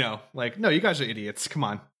yeah, like, no, you guys are idiots. Come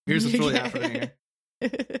on, here's what's really happening here.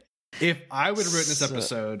 If I would have written this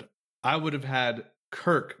episode, I would have had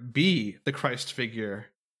Kirk be the Christ figure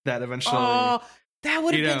that eventually. Oh, that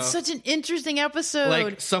would have been such an interesting episode.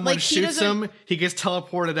 Like someone shoots him, he gets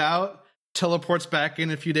teleported out, teleports back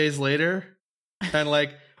in a few days later, and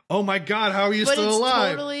like, oh my god, how are you still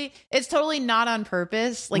alive? It's totally not on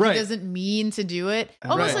purpose. Like he doesn't mean to do it.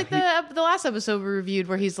 Almost like the last episode we reviewed,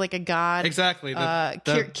 where he's like a god. Exactly.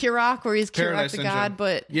 Kirok, where he's Kirok the god,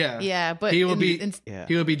 but but he will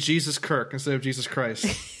be Jesus Kirk instead of Jesus Christ.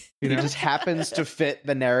 He just happens to fit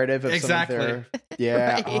the narrative of some of their.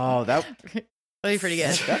 Yeah. Right. Oh, that'd be pretty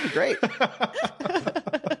good. That'd be great.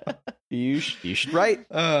 You should write.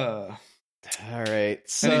 All right.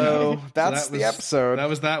 So that's the episode. That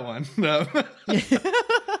was that one. No.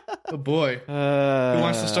 Oh boy. Who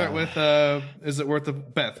wants to start with is it worth the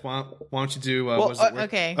Beth? Why don't you do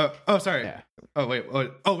okay. Oh, sorry. Yeah. Oh wait. Do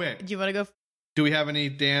you want to go? Do we have any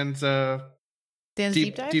Dan's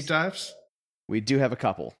deep dives? Deep dives? We do have a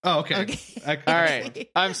couple. Oh, okay. All right.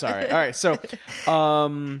 I'm sorry. All right. So,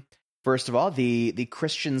 first of all, the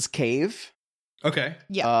Christian's Cave. Okay.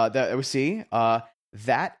 Yeah. That we see.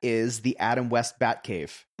 That is the Adam West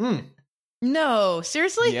Batcave. No,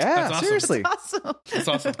 seriously? Yeah, that's awesome. seriously. That's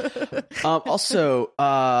awesome. Also,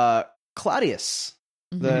 Claudius,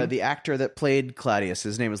 the actor that played Claudius,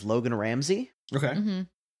 his name is Logan Ramsey. Okay. Mm-hmm.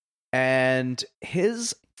 And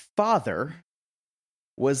his father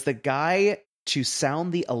was the guy to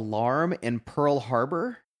sound the alarm in Pearl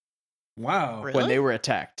Harbor. Wow. When they were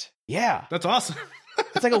attacked. Yeah. That's awesome.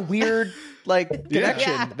 It's like a weird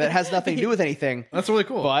connection that has nothing to do with anything. That's really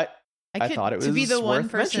cool. But I thought it was to be the one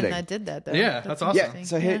worth person mentioning. that did that, though. Yeah, that's awesome. Yeah,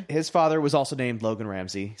 so his father was also named Logan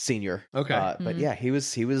Ramsey Sr. Okay. But yeah, he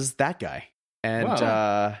was that guy. And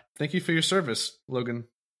thank you for your service, Logan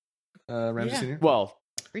Ramsey Sr. Well,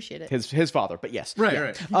 appreciate it. His father, but yes.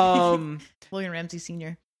 Right. Logan Ramsey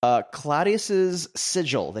Sr. Claudius's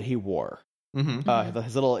sigil that he wore,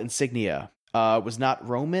 his little insignia, was not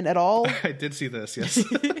Roman at all. I did see this, yes.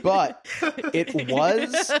 But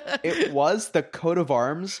it was the coat of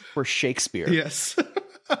arms for Shakespeare. Yes.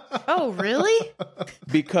 Oh, really?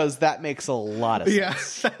 Because that makes a lot of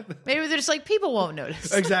sense. Yeah. Maybe they're just like, people won't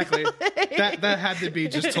notice. Exactly. That had to be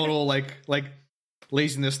just total like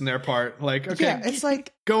laziness in their part. Like, okay, yeah, it's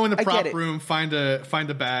like, go in the prop room, find a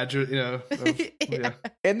badge, In the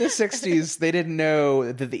 60s, they didn't know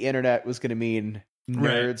that the internet was going to mean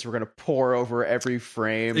nerds were going to pour over every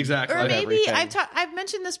frame. Exactly. Or maybe I've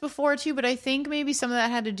mentioned this before too, but I think maybe some of that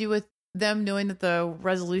had to do with them knowing that the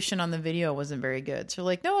resolution on the video wasn't very good. So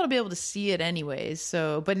like, no one will be able to see it anyways.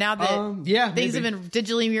 So, but now that things have been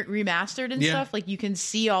digitally remastered and stuff, like you can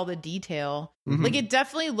see all the detail. Mm-hmm. Like it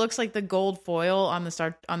definitely looks like the gold foil on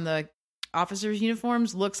the officers'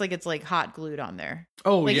 uniforms looks like it's like hot glued on there.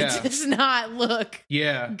 Oh, like, yeah. It does not look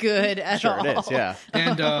good at all. It is, yeah.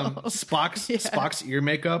 And Spock's ear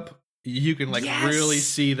makeup, you can really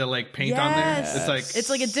see the like paint on there. It's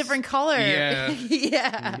like a different color. Yeah.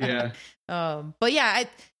 Yeah. But yeah,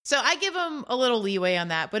 so I give him a little leeway on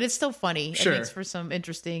that, but it's still funny. Sure. It makes for some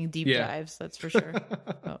interesting deep dives, that's for sure.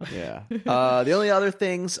 Yeah. The only other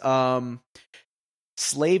things,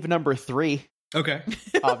 slave number 3. Okay.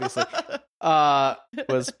 Obviously.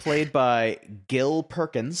 Was played by Gil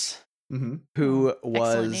Perkins, who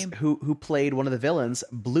played one of the villains,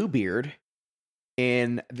 Bluebeard,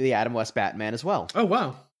 in the Adam West Batman as well. Oh,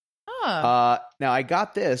 wow. Now I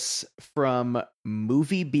got this from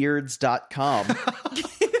moviebeards.com,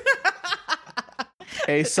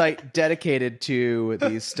 a site dedicated to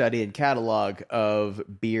the study and catalog of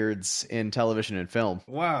beards in television and film.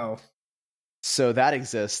 Wow. So that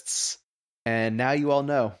exists, and now you all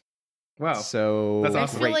know. Wow. So that's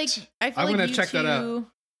awesome. I feel I'm going to check that out.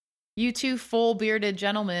 You two full bearded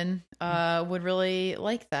gentlemen would really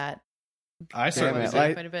like that. I certainly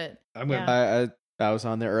quite a bit. I was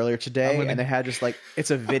on there earlier today, and they had just like,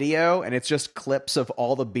 it's a video, and it's just clips of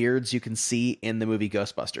all the beards you can see in the movie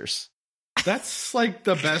Ghostbusters. That's like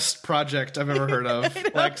the best project I've ever heard of.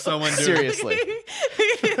 Like someone doing seriously.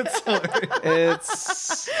 It's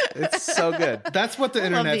so good. That's what the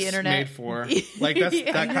internet's made for. Like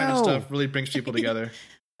that kind of stuff really brings people together.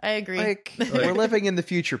 I agree. Like we're living in the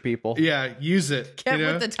future, people. Yeah, use it. Get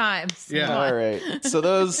with the times. Yeah. All right. So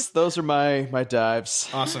those are my dives.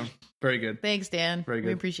 Awesome. Very good. Thanks, Dan. Very good.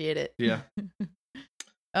 We appreciate it. Yeah.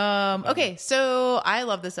 Okay, so I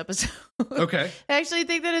love this episode. Okay. I actually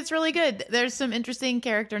think that it's really good. There's some interesting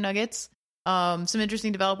character nuggets, some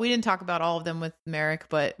interesting development. We didn't talk about all of them with Merrick,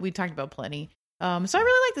 but we talked about plenty. So I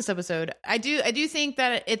really like this episode. I do think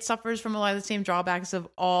that it suffers from a lot of the same drawbacks of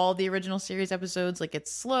all the original series episodes. Like,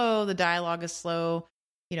 it's slow, the dialogue is slow.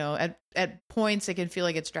 You know, at points it can feel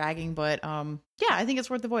like it's dragging, but yeah, I think it's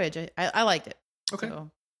worth the voyage. I liked it. Okay. So,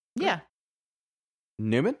 yeah.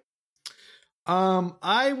 Newman?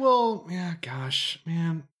 I will. Yeah, gosh,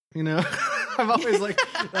 man. You know, I'm always like,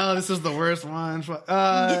 oh, this is the worst one.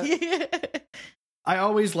 I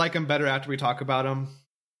always like them better after we talk about them.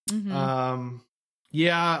 Mm-hmm.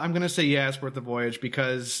 Yeah, I'm gonna say yeah, it's worth the voyage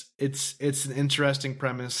because it's an interesting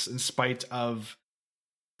premise in spite of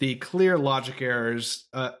the clear logic errors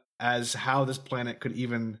as how this planet could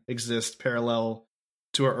even exist parallel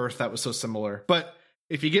to our Earth that was so similar. But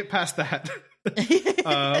if you get past that.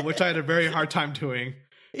 Which I had a very hard time doing.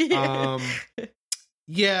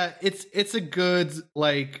 Yeah, it's a good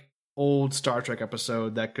like old Star Trek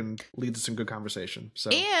episode that can lead to some good conversation.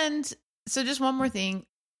 So just one more thing.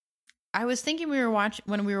 I was thinking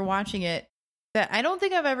when we were watching it that I don't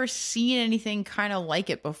think I've ever seen anything kind of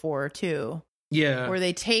like it before too. Yeah. Where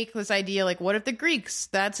they take this idea like, what if the Greeks,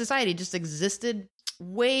 that society just existed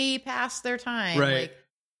way past their time, right?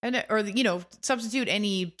 Like, or you know, substitute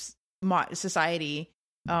any society,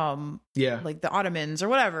 like the Ottomans or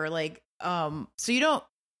whatever, like so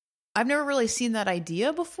I've never really seen that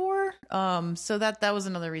idea before, so that was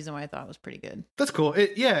another reason why I thought it was pretty good. That's cool.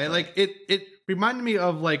 It reminded me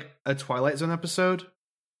of like a Twilight Zone episode,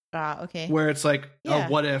 okay, where it's like a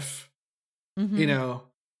what if, you know.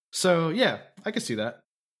 So yeah, I could see that.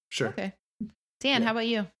 Sure. Okay, Dan, how about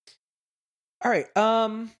you? All right,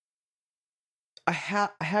 I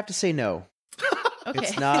have to say no.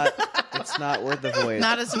 Okay. It's not worth the voyage.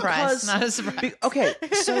 Not a surprise. Okay,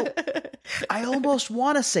 so I almost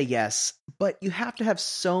want to say yes, but you have to have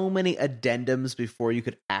so many addendums before you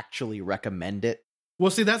could actually recommend it.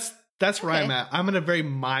 Well, see, that's where I'm at. I'm in a very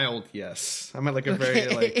mild yes. I'm at like a very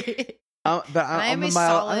like. But I'm a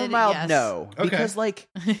mild yes. No, okay. Because like,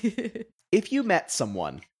 if you met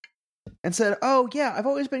someone and said, "Oh yeah, I've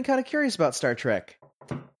always been kind of curious about Star Trek,"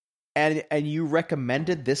 and you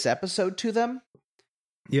recommended this episode to them.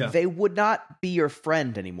 Yeah, they would not be your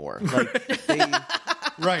friend anymore. Like,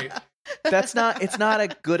 right. It's not a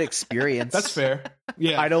good experience. That's fair.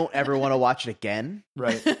 Yeah, I don't ever want to watch it again.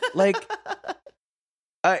 Right. Like,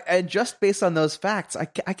 and just based on those facts, I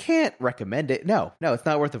can't recommend it. No, it's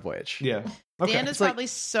not worth the voyage. Yeah. Okay. Dan is probably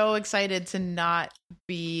so excited to not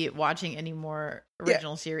be watching any more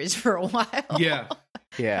original series for a while. Yeah.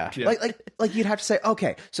 Yeah. Like you'd have to say,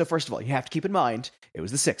 okay, so first of all, you have to keep in mind it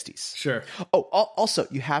was the 60s. Sure. Oh, also,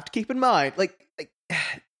 you have to keep in mind, like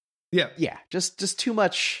yeah, just too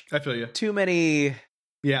much. I feel you. Too many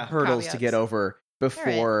hurdles caveats to get over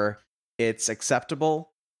before it's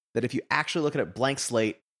acceptable. That if you actually look at it blank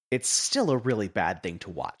slate, it's still a really bad thing to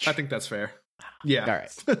watch. I think that's fair. Yeah. All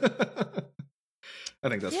right. I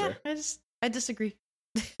think that's fair. I disagree.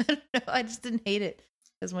 I just didn't hate it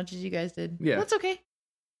as much as you guys did. Yeah. That's okay.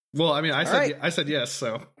 Well, I mean, I said yes,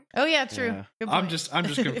 so. Oh yeah, true. Yeah. Good I'm point. just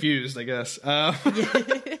confused, I guess.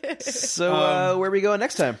 So where are we going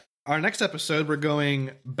next time? Our next episode, we're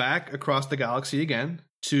going back across the galaxy again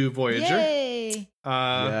to Voyager. Yay!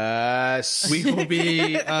 Yes. We will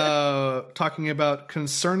be talking about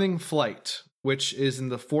Concerning Flight, which is in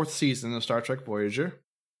the 4th season of Star Trek Voyager.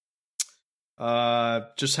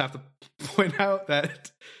 Just have to point out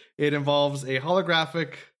that it involves a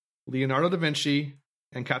holographic Leonardo da Vinci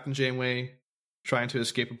and Captain Janeway trying to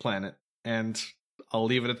escape a planet, and I'll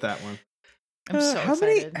leave it at that one. I'm so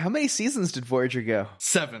excited. How many seasons did Voyager go?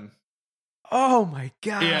 7. Oh my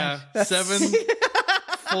god! Yeah, 7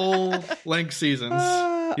 full-length seasons.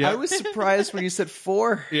 Yep. I was surprised when you said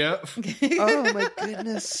 4. Yep. Oh my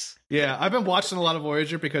goodness! Yeah, I've been watching a lot of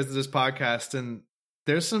Voyager because of this podcast, and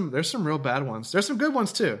there's some real bad ones. There's some good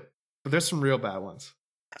ones too, but there's some real bad ones.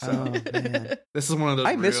 So, oh man, this is one of those.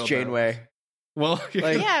 I miss Janeway. Well,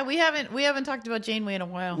 yeah, we haven't talked about Janeway in a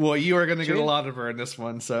while. Well, you are going to get a lot of her in this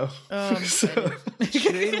one, so.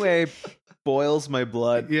 Janeway boils my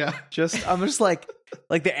blood. Yeah, I'm just like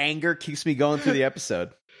the anger keeps me going through the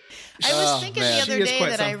episode. I was thinking the other day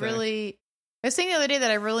that I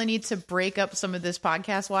really need to break up some of this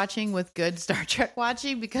podcast watching with good Star Trek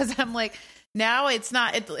watching, because I'm like, now it's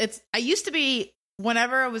not. It's I used to be.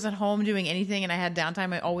 Whenever I was at home doing anything and I had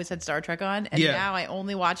downtime, I always had Star Trek on. And now I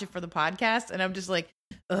only watch it for the podcast. And I'm just like,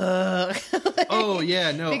 Oh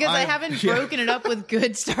yeah, no, because I haven't broken it up with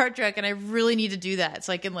good Star Trek, and I really need to do that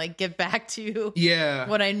so I can like get back to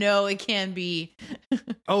what I know it can be.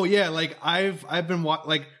 Oh yeah, like I've been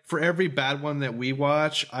like for every bad one that we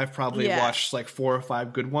watch, I've probably watched like 4 or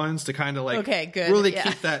 5 good ones to kind of like really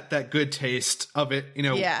keep that good taste of it, you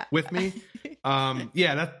know, with me.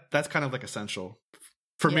 That's kind of like essential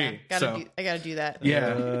for me. I gotta do that.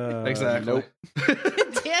 Yeah, exactly. Nope.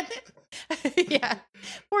 Dan,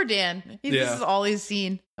 poor Dan. This is all he's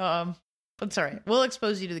seen. But it's all right. We'll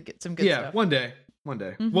expose you to some good stuff. One day.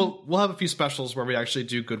 Mm-hmm. We'll have a few specials where we actually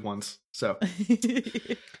do good ones. So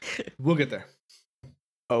we'll get there.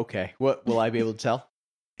 Okay. What will I be able to tell?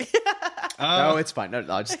 No, it's fine.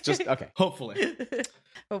 No, just okay. Hopefully.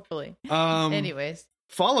 Anyways,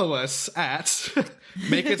 follow us at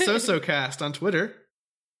Make It So Cast on Twitter.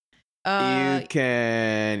 You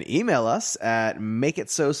can email us at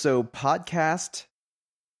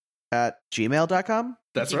makeitsosopodcast@gmail.com.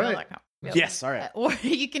 That's right. Yep. Yes, all right. Or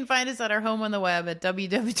you can find us at our home on the web at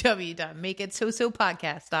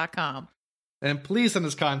www.makeitsosopodcast.com. And please send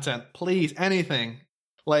us content. Please, anything.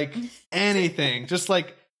 Like anything. Just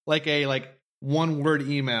like a one-word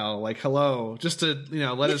email, like hello, just to,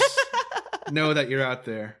 let us know that you're out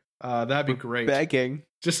there. That'd be great. Begging.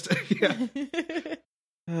 Just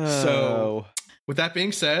So, with that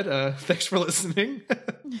being said, thanks for listening.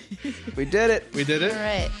 We did it. All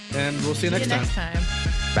right. And we'll see you next time.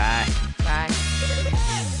 Bye. Bye.